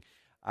 including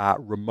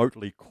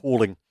remotely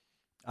calling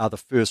the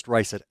first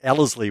race at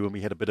Ellerslie when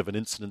we had a bit of an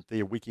incident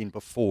there weekend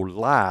before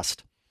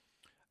last.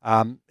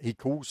 He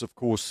calls, of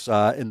course,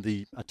 in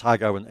the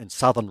Otago and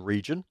southern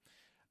region,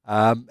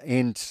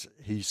 and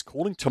he's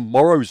calling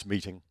tomorrow's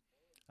meeting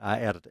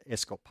out at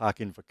Ascot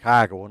Park in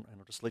Invercargill, and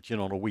I'll just let you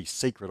in on a wee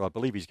secret. I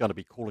believe he's going to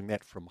be calling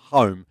that from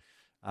home.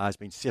 It's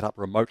been set up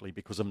remotely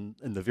because in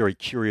the very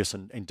curious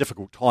and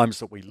difficult times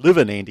that we live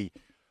in, Andy,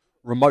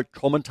 remote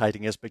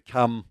commentating has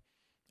become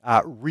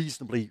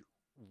reasonably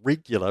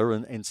regular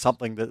and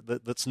something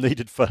that's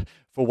needed for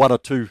one or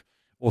two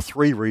or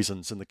three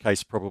reasons in the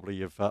case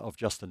probably of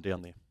Justin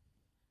down there.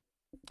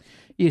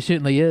 Yeah,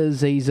 certainly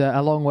is. He's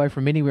a long way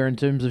from anywhere in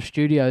terms of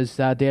studios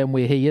down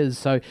where he is.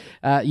 So,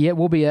 it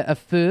will be a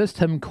first,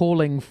 him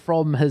calling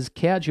from his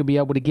couch. You'll be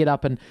able to get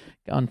up and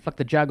go and flick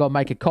the jug on,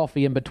 make a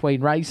coffee in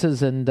between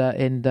races and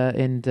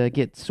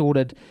get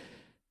sorted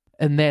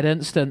in that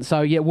instance.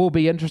 So, yeah, it will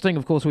be interesting.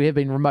 Of course, we have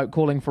been remote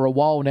calling for a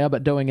while now,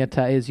 but doing it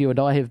as you and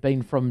I have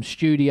been from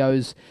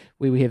studios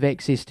where we have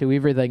access to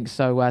everything.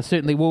 So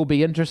certainly will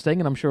be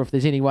interesting, and I'm sure if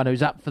there's anyone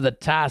who's up for the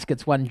task,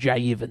 it's one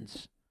Jay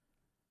Evans.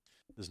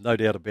 There's no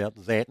doubt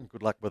about that, and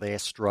good luck with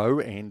Astro,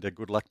 and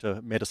good luck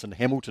to Madison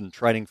Hamilton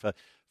training for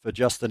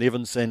Justin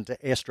Evans and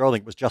Astro. I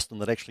think it was Justin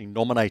that actually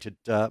nominated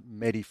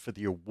Maddie for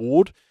the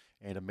award,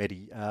 and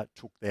Maddie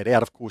took that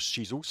out. Of course,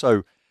 she's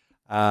also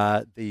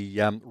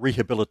the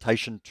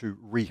rehabilitation to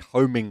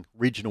rehoming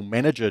regional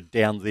manager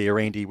down there,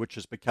 Andy, which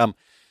has become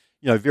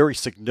very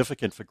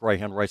significant for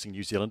Greyhound Racing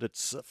New Zealand.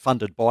 It's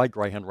funded by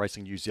Greyhound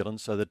Racing New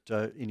Zealand so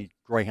that any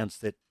greyhounds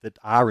that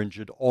are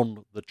injured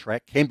on the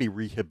track can be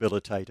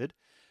rehabilitated.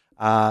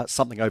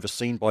 Something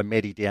overseen by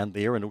Maddie down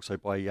there, and also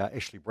by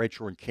Ashley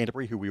Bradshaw in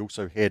Canterbury, who we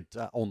also had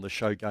on the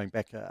show going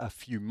back a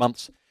few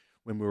months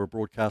when we were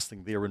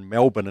broadcasting there in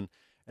Melbourne.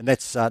 And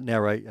that's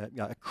now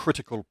a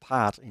critical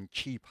part and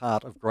key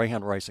part of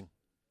greyhound racing.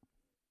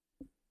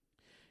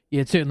 Yeah,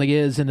 it certainly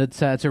is, and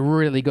it's a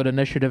really good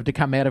initiative to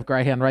come out of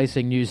Greyhound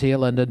Racing New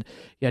Zealand, and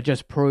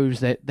just proves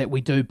that we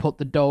do put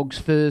the dogs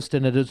first,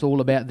 and it is all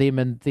about them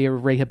and their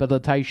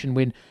rehabilitation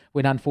when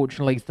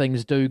unfortunately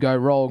things do go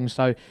wrong.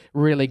 So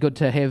really good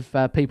to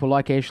have people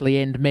like Ashley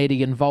and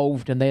Maddie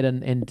involved in that,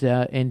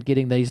 and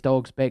getting these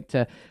dogs back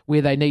to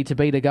where they need to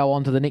be to go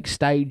on to the next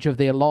stage of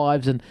their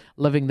lives and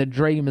living the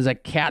dream as a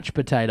couch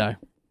potato.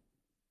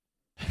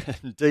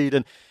 Indeed,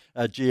 and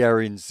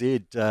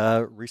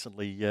GRNZ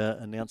recently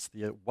announced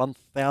the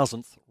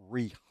 1,000th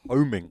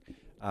rehoming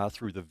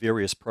through the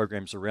various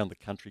programs around the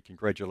country.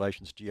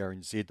 Congratulations,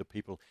 GRNZ, the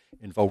people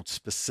involved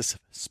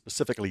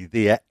specifically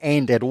there,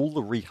 and at all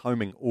the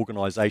rehoming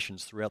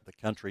organisations throughout the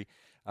country.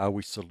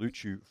 We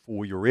salute you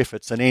for your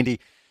efforts. And Andy,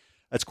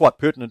 it's quite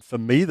pertinent for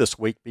me this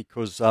week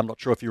because I'm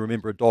not sure if you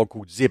remember a dog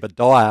called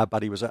Zebediah,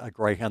 but he was a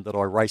greyhound that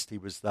I raced. He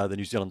was the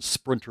New Zealand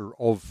Sprinter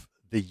of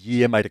the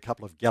Year, made a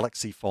couple of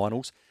Galaxy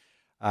finals.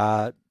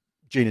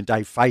 Gene and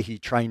Dave Fahey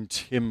trained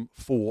him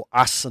for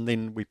us, and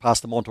then we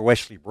passed him on to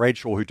Ashley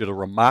Bradshaw, who did a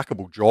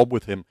remarkable job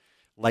with him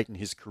late in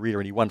his career,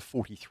 and he won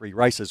 43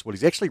 races. Well,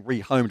 he's actually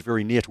rehomed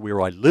very near to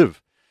where I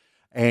live,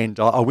 and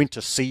I went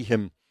to see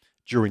him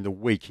during the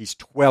week. He's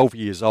 12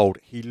 years old.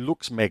 He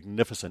looks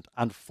magnificent.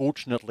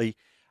 Unfortunately,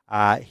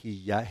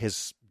 he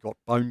has got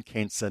bone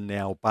cancer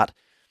now, but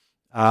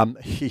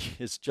he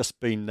has just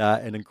been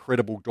an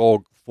incredible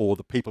dog for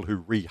the people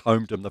who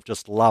rehomed him. They've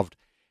just loved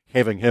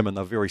having him, and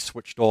they're very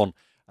switched on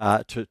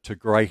to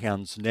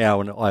greyhounds now,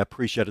 and I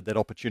appreciated that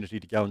opportunity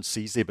to go and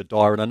see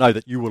Zebediah, and I know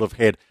that you will have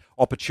had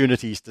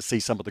opportunities to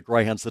see some of the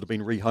greyhounds that have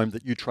been rehomed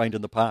that you trained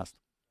in the past.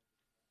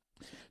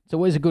 It's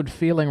always a good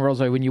feeling,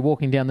 Rosso, when you're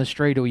walking down the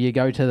street or you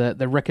go to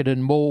the Riccarton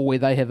Mall where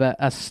they have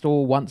a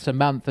store once a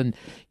month, and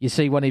you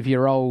see one of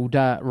your old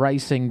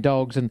racing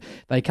dogs and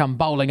they come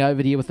bowling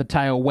over to you with the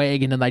tail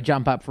wagging and they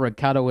jump up for a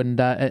cuddle, and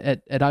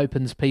it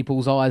opens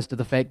people's eyes to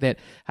the fact that,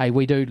 hey,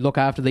 we do look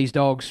after these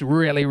dogs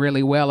really,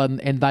 really well, and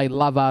they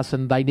love us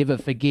and they never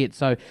forget.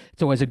 So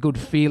it's always a good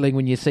feeling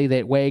when you see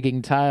that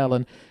wagging tail.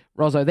 And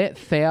Rosso, that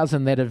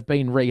 1,000 that have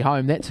been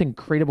rehomed, that's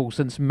incredible,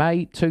 since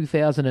May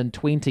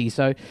 2020.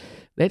 So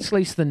that's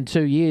less than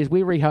 2 years.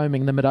 We're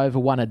rehoming them at over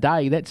one a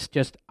day. That's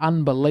just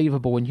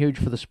unbelievable and huge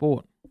for the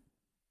sport.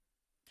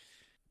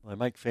 They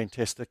make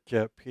fantastic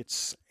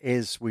pets,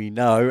 as we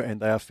know,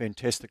 and they are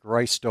fantastic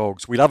race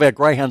dogs. We love our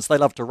greyhounds. They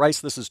love to race.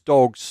 This is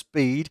Dog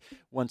Speed.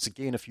 Once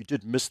again, if you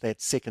did miss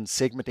that second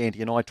segment, Andy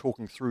and I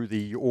talking through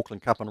the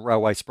Auckland Cup and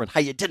Railway Sprint.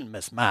 Hey, you didn't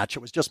miss much. It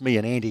was just me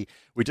and Andy.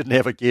 We didn't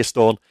have a guest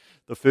on.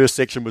 The first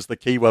section was the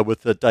Kiwa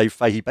with Dave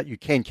Fahey, but you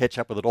can catch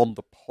up with it on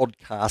the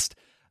podcast.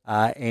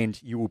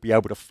 And you will be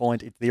able to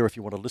find it there if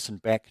you want to listen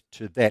back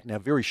to that. Now,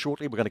 very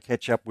shortly, we're going to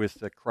catch up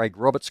with Craig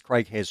Roberts.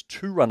 Craig has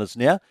 2 runners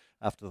now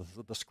after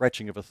the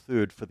scratching of a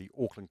third for the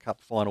Auckland Cup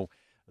final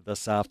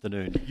this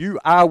afternoon. You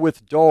are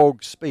with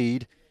Dog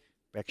Speed.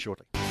 Back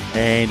shortly.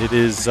 And it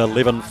is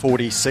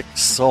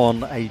 11:46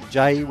 on a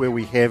day where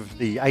we have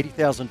the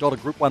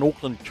 $80,000 Group 1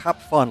 Auckland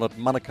Cup final at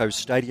Manukau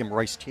Stadium,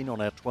 race 10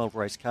 on our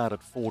 12-race card at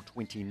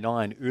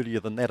 4:29. Earlier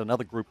than that,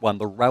 another Group 1,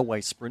 the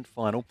Railway Sprint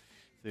final,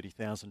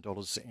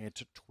 $30,000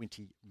 at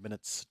 20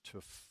 minutes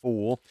to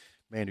 4.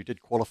 Man who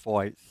did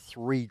qualify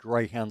 3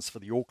 greyhounds for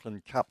the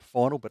Auckland Cup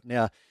final, but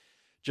now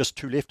just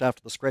 2 left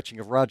after the scratching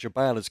of Raja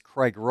Bale is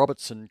Craig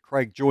Robertson.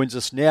 Craig joins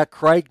us now.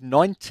 Craig,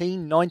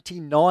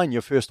 1999,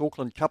 your first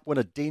Auckland Cup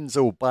winner,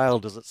 Denzel Bale.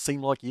 Does it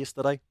seem like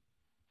yesterday?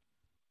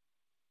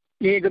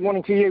 Yeah, good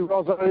morning to you,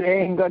 Rosso,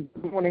 and good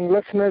morning,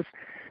 listeners.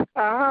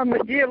 Yeah,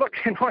 look,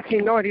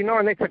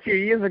 1999, that's a few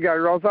years ago,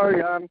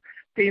 Rosso.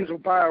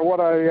 Denzel Bale,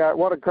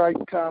 what a great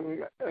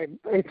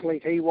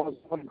athlete he was,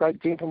 what a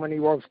great gentleman he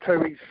was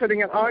too. He's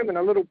sitting at home in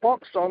a little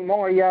box on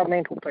my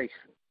mantelpiece.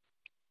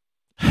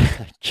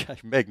 Okay,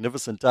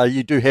 magnificent.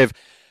 You do have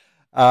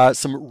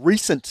some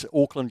recent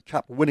Auckland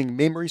Cup winning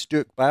memories.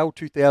 Dirk Bale,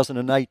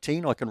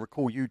 2018. I can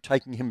recall you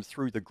taking him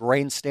through the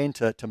grandstand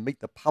to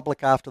meet the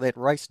public after that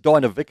race.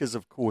 Dinah Vickers,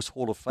 of course,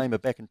 Hall of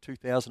Famer back in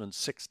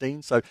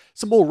 2016. So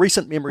some more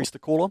recent memories to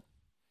call on.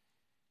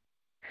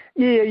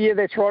 Yeah,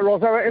 that's right,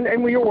 Rosso.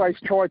 And we always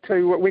try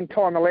to, when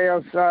time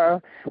allows,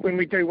 when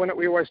we do win it,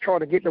 we always try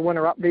to get the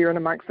winner up there and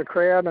amongst the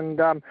crowd. And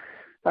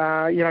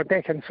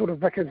back in sort of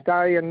Vickers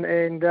Day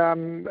and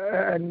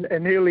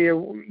earlier,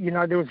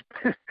 there was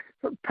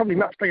probably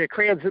much bigger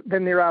crowds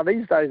than there are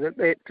these days at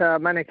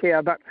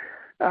Manukau. But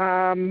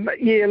trying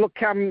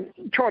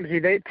to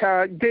do that.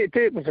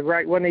 Dirt was a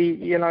great win.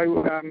 He,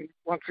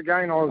 once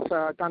again, I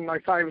was done no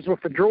favours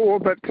with the draw,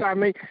 but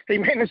he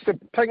managed to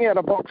ping out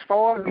a box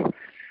 5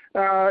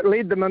 and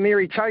led them a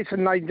merry chase, and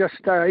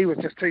he was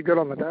just too good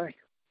on the day.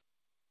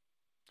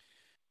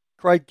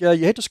 Craig,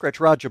 you had to scratch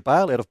Raja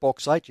Bale out of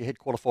box 8. You had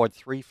qualified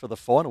 3 for the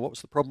final. What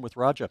was the problem with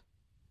Raja?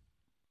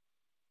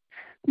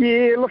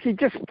 Yeah, look, he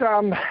just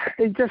didn't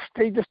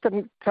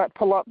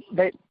pull up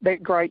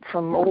that great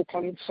from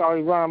Auckland. So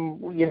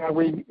we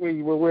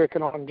were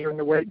working on him during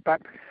the week,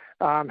 but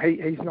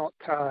he's not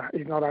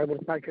able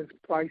to take his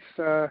place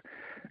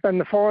in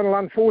the final,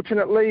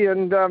 unfortunately.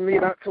 And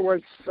it's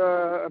always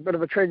a bit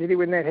of a tragedy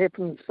when that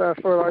happens for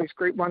those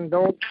Group 1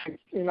 dogs.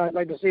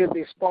 They deserve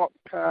their spot.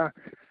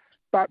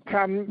 But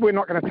we're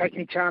not going to take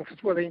any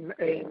chances with him,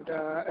 and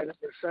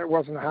it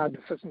wasn't a hard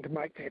decision to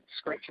make that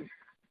scratching.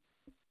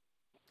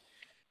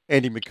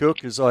 Andy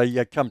McCook, as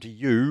I come to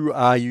you,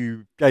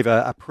 you gave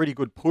a pretty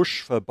good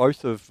push for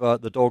both of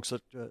the dogs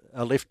that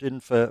are left in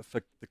for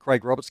the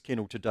Craig Roberts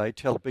kennel today,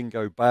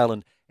 Talbingo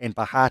Bale and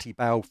Bahati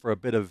Bale, for a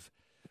bit of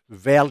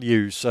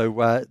value.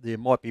 So there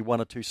might be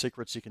 1 or 2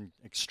 secrets you can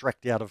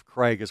extract out of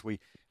Craig as we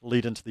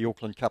lead into the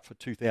Auckland Cup for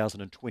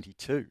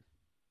 2022.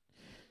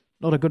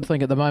 Not a good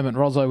thing at the moment,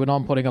 Rosso, when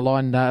I'm putting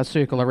a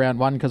circle around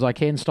one, because I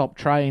can stop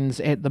trains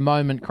at the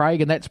moment,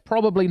 Craig, and that's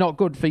probably not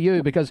good for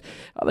you, because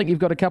I think you've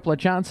got a couple of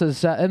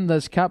chances in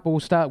this cup. We'll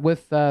start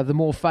with the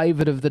more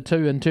favoured of the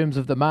two in terms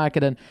of the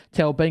market, and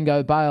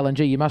Talbingo Bale, and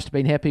you must have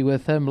been happy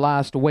with him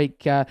last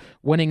week,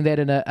 winning that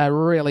in a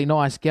really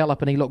nice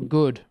gallop, and he looked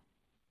good.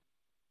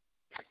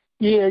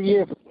 Yeah,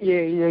 he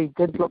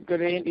did look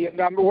good, Andy. And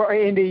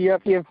Andy,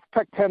 if you've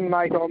picked him,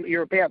 mate,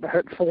 you're about to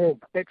hit form.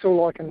 That's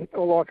all I can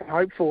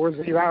hope for, is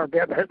that you are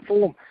about to hit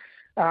form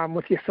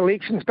with your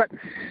selections. But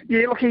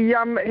yeah, look, he's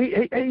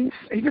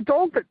a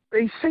dog that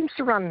he seems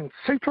to run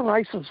super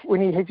races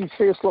when he has his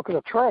first look at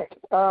a track.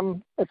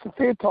 It's the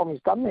third time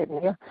he's done that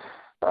now,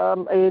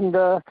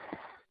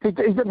 He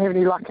didn't have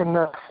any luck in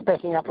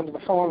backing up into the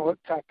final at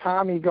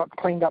Palm. He got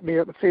cleaned up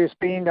there at the first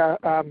bend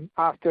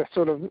after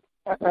sort of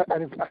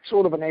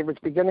an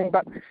average beginning,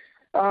 but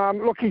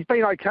look, he's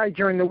been okay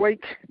during the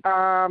week,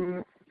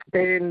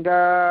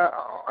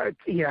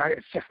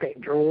 it's just that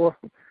draw.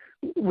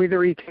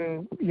 Whether he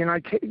can, get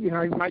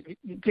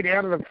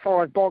out of the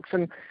 5 box,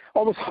 and I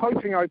was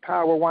hoping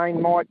Opawa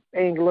Wayne might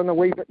angle in a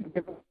wee bit and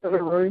give a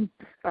bit of room.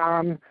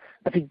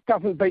 If he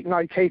doesn't beat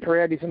No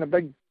Keeper out, he's in a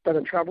big bit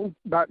of trouble.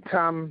 But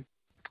I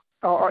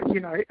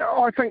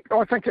think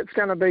it's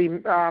going to be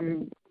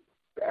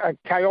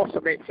chaos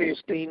at that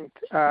first bend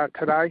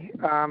today,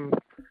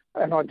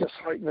 and I just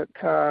hope that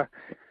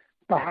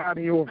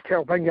Bahati or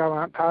Talbingo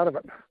aren't part of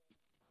it.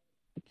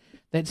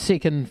 That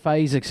second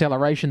phase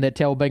acceleration that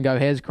Talbingo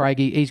has, Craig,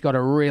 he's got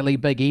a really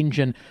big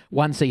engine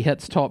once he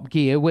hits top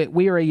gear.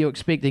 Where are you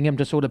expecting him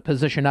to sort of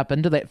position up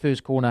into that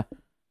first corner?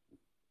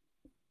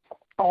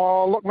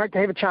 Oh, look, mate, to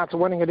have a chance of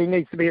winning it, he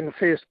needs to be in the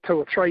first 2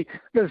 or 3.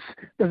 There's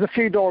a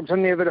few dogs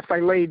in there that if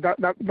they lead,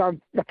 they're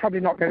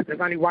probably not going to.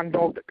 There's only one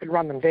dog that could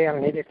run them down,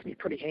 and he'd have to be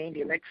pretty handy,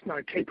 and that's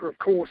No Keeper, of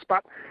course.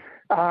 But,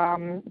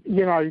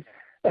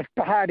 if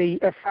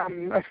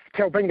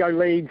Talbingo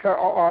leads,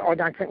 I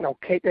don't think they'll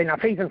keep.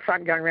 If he's in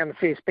front going around the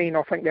first bend,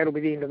 I think that'll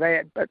be the end of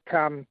that. But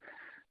and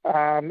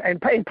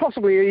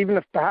possibly even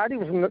if Bahati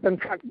was in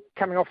front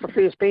coming off the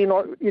first bend,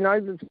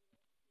 there's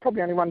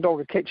probably only one dog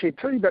to catch here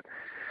too. But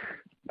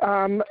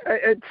I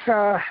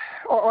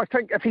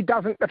think if he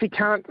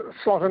can't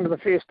slot into the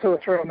first 2 or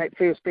 3 on that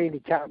first bend, he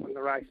can't win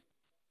the race.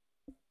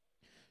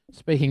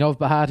 Speaking of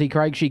Bahati,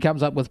 Craig, she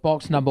comes up with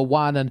box number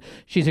 1, and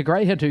she's a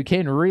greyhound who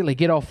can really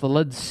get off the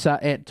lids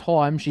at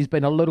times. She's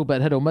been a little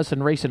bit hit or miss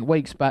in recent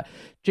weeks, but,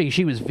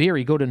 she was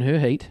very good in her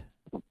heat.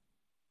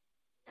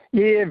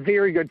 Yeah,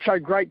 very good.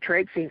 Showed great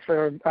track sense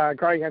for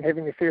greyhound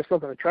having the first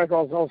look at the track.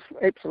 I was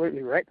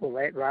absolutely wrecked with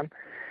that run.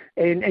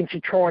 And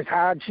she tries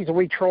hard. She's a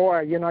wee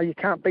trier. You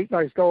can't beat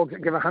those dogs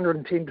that give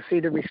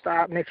 110% every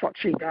start, and that's what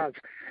she does.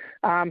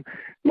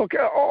 Look,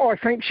 I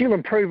think she'll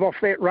improve off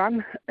that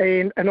run,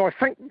 and I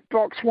think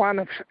box 1.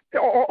 I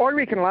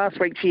reckon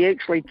last week she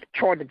actually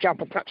tried to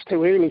jump a touch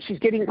too early. She's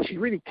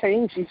really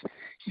keen. She's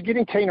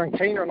getting keener and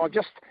keener, and I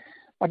just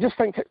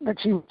think that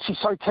she's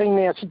so keen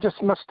now. She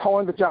just missed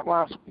time to jump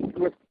last week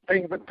with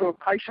being a bit too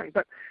impatient.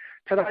 But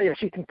today, if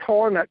she can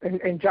time it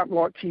and jump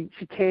like she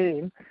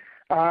can.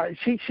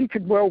 She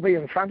could well be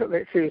in front at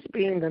that first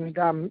bend, and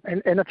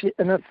if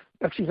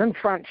she's in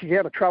front, she's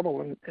out of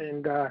trouble,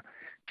 and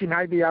she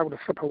may be able to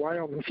slip away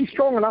on them. She's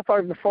strong enough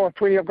over the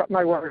 520. I've got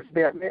no worries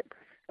about that.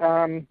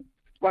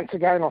 Once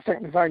again, I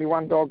think there's only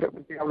one dog that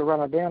would be able to run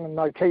her down, and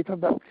No Keeper.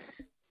 But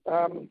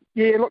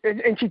look,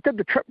 and she did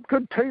the trip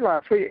good too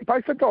last week.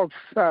 Both the dogs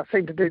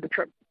seemed to do the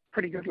trip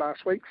pretty good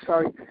last week.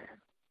 So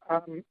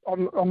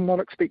I'm not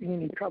expecting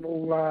any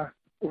trouble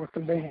with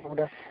them being able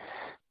to,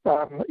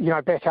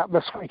 back up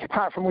this week.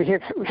 Apart from we've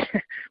had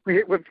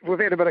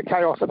a bit of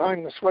chaos at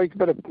home this week, a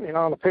bit of,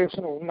 on a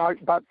personal note,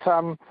 but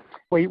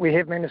we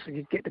have managed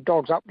to get the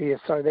dogs up there,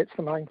 so that's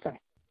the main thing.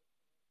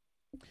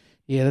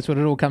 Yeah, that's what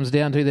it all comes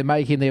down to. They're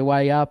making their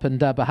way up, and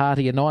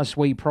Bahati, a nice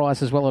wee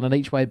price as well on an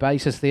each-way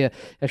basis there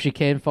if she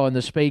can find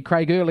the speed.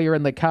 Craig, earlier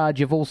in the card,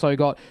 you've also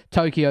got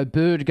Tokyo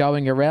Bird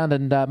going around,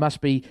 and must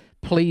be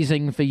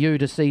pleasing for you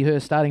to see her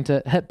starting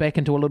to hit back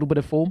into a little bit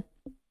of form.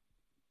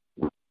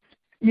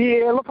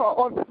 Yeah, look,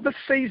 this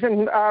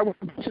season, with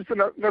the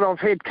bitches that I've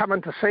had come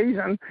into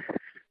season,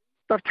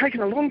 they've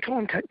taken a long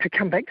time to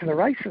come back to the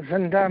races,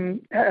 and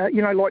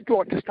like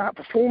to start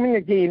performing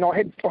again. I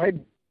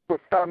had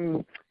with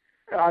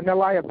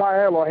Nalea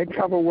Bale, I had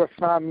trouble with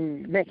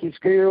Mackie's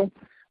Girl,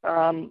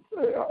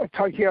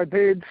 Tokyo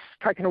Bird's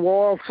taken a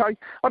while. So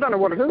I don't know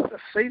what it is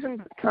this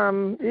season, but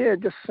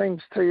it just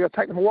seems to have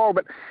taken a while.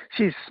 But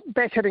she's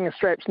back hitting the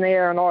straps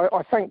now, and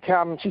I think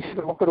she's had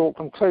a look at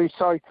Auckland too.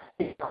 So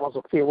it was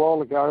a fair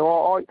while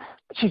ago.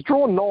 She's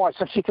drawn nice.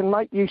 If she can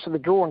make use of the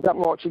draw and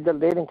something like she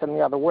did at Addington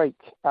the other week,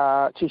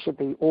 she should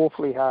be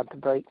awfully hard to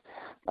beat.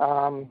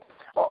 I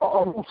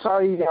will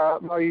say,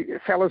 though,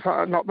 fellas,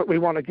 not that we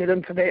want to get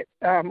into that,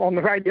 on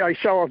the radio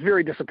show, I was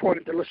very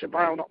disappointed that Alicia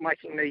Bale not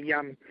making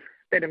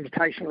that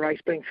invitation race,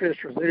 being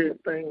first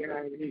reserve, being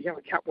the New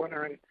Zealand Cup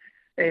winner,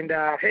 and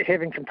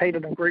having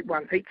competed in Group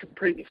 1 heats in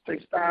previous two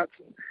starts,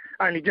 and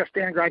only just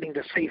downgrading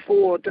to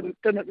C4,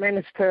 didn't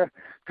manage to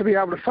be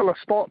able to fill a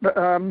spot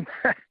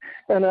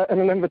in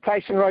an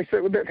invitation race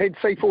that had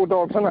C4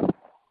 dogs in it.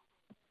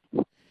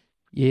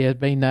 Yeah,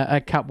 been a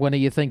cup winner.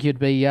 You think you'd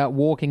be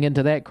walking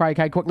into that. Craig,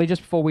 hey, quickly,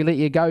 just before we let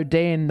you go,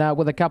 Dan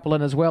with a couple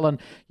in as well,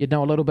 and you'd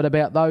know a little bit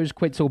about those,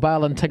 Quetzal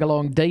Bale and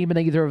Tigalong Demon,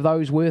 either of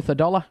those worth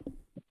 $1?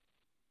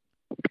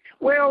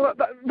 Well,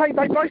 they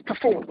both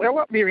performed well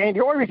up there, Andy.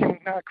 I reckon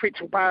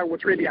Quetzal Bale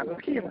was really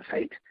unlucky in this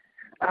heat.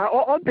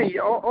 I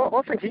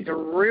think he's a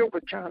real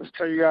good chance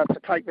to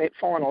take that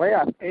final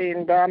out.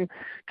 And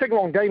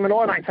Tigalong Demon,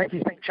 I don't think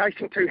he's been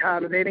chasing too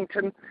hard at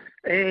Addington,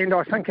 and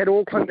I think at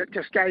Auckland it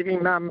just gave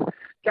him a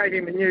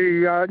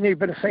new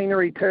bit of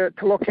scenery to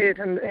look at,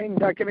 and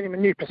giving him a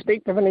new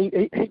perspective. And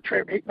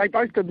they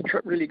both did the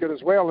trip really good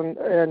as well.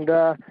 And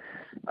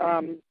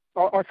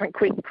I think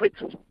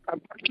Quetzal's a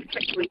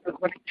particularly good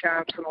winning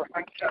chance, and I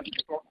think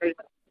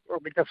will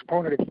be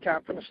disappointed if he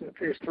can't finish in the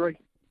first three.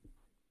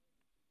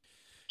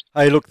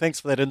 Hey, look, thanks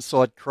for that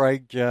insight,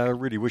 Craig.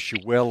 Really wish you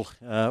well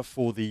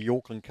for the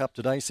Auckland Cup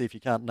today. See if you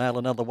can't nail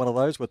another one of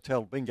those with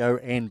Tal Bingo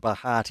and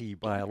Bahati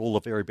Bale. All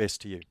the very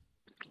best to you.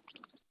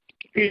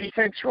 Yeah,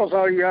 thanks,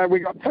 Rosso. We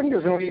got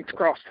fingers and legs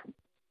crossed.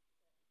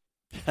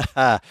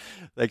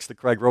 Thanks to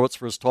Craig Roberts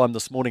for his time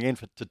this morning,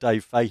 and to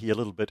Dave Fahey a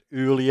little bit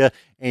earlier.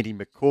 Andy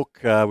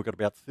McCook, we've got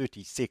about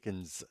 30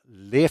 seconds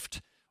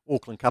left.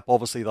 Auckland Cup,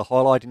 obviously the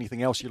highlight.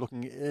 Anything else you're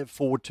looking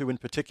forward to in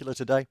particular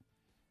today?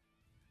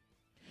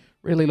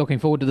 Really looking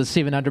forward to the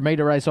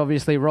 700-metre race.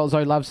 Obviously,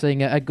 Rozzo loves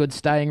seeing a good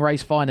staying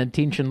race. Fine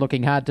Intention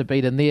looking hard to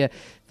beat in there.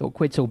 Thought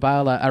Quetzal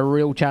Bale a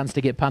real chance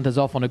to get punters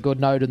off on a good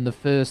note in the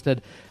first.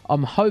 And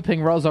I'm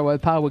hoping Rozzo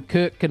Opawa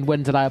Kirk can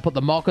win today. I put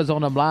the mockers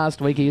on him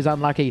last week. He was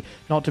unlucky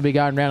not to be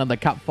going round in the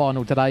Cup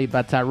final today,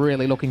 but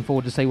really looking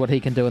forward to see what he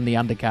can do in the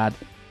undercard.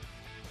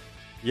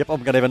 Yep,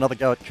 I'm going to have another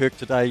go at Kirk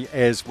today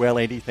as well,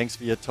 Andy. Thanks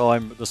for your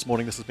time this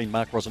morning. This has been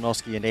Mark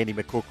Rosanowski and Andy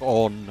McCook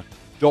on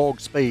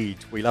Dog Speed.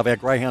 We love our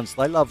greyhounds.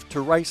 They love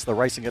to race. They're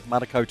racing at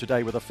Manukau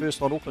today with a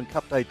first on Auckland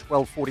Cup Day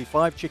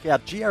 12:45. Check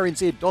out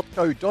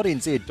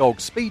grnz.co.nz.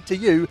 Dog Speed to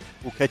you.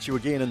 We'll catch you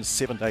again in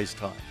 7 days'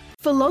 time.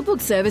 For logbook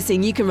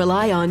servicing you can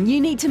rely on,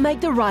 you need to make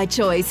the right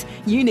choice.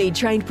 You need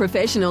trained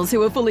professionals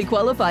who are fully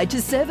qualified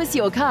to service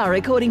your car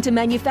according to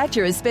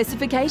manufacturer's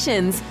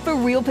specifications. For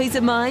real peace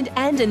of mind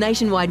and a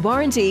nationwide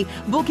warranty,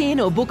 book in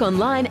or book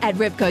online at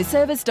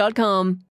repcoservice.com.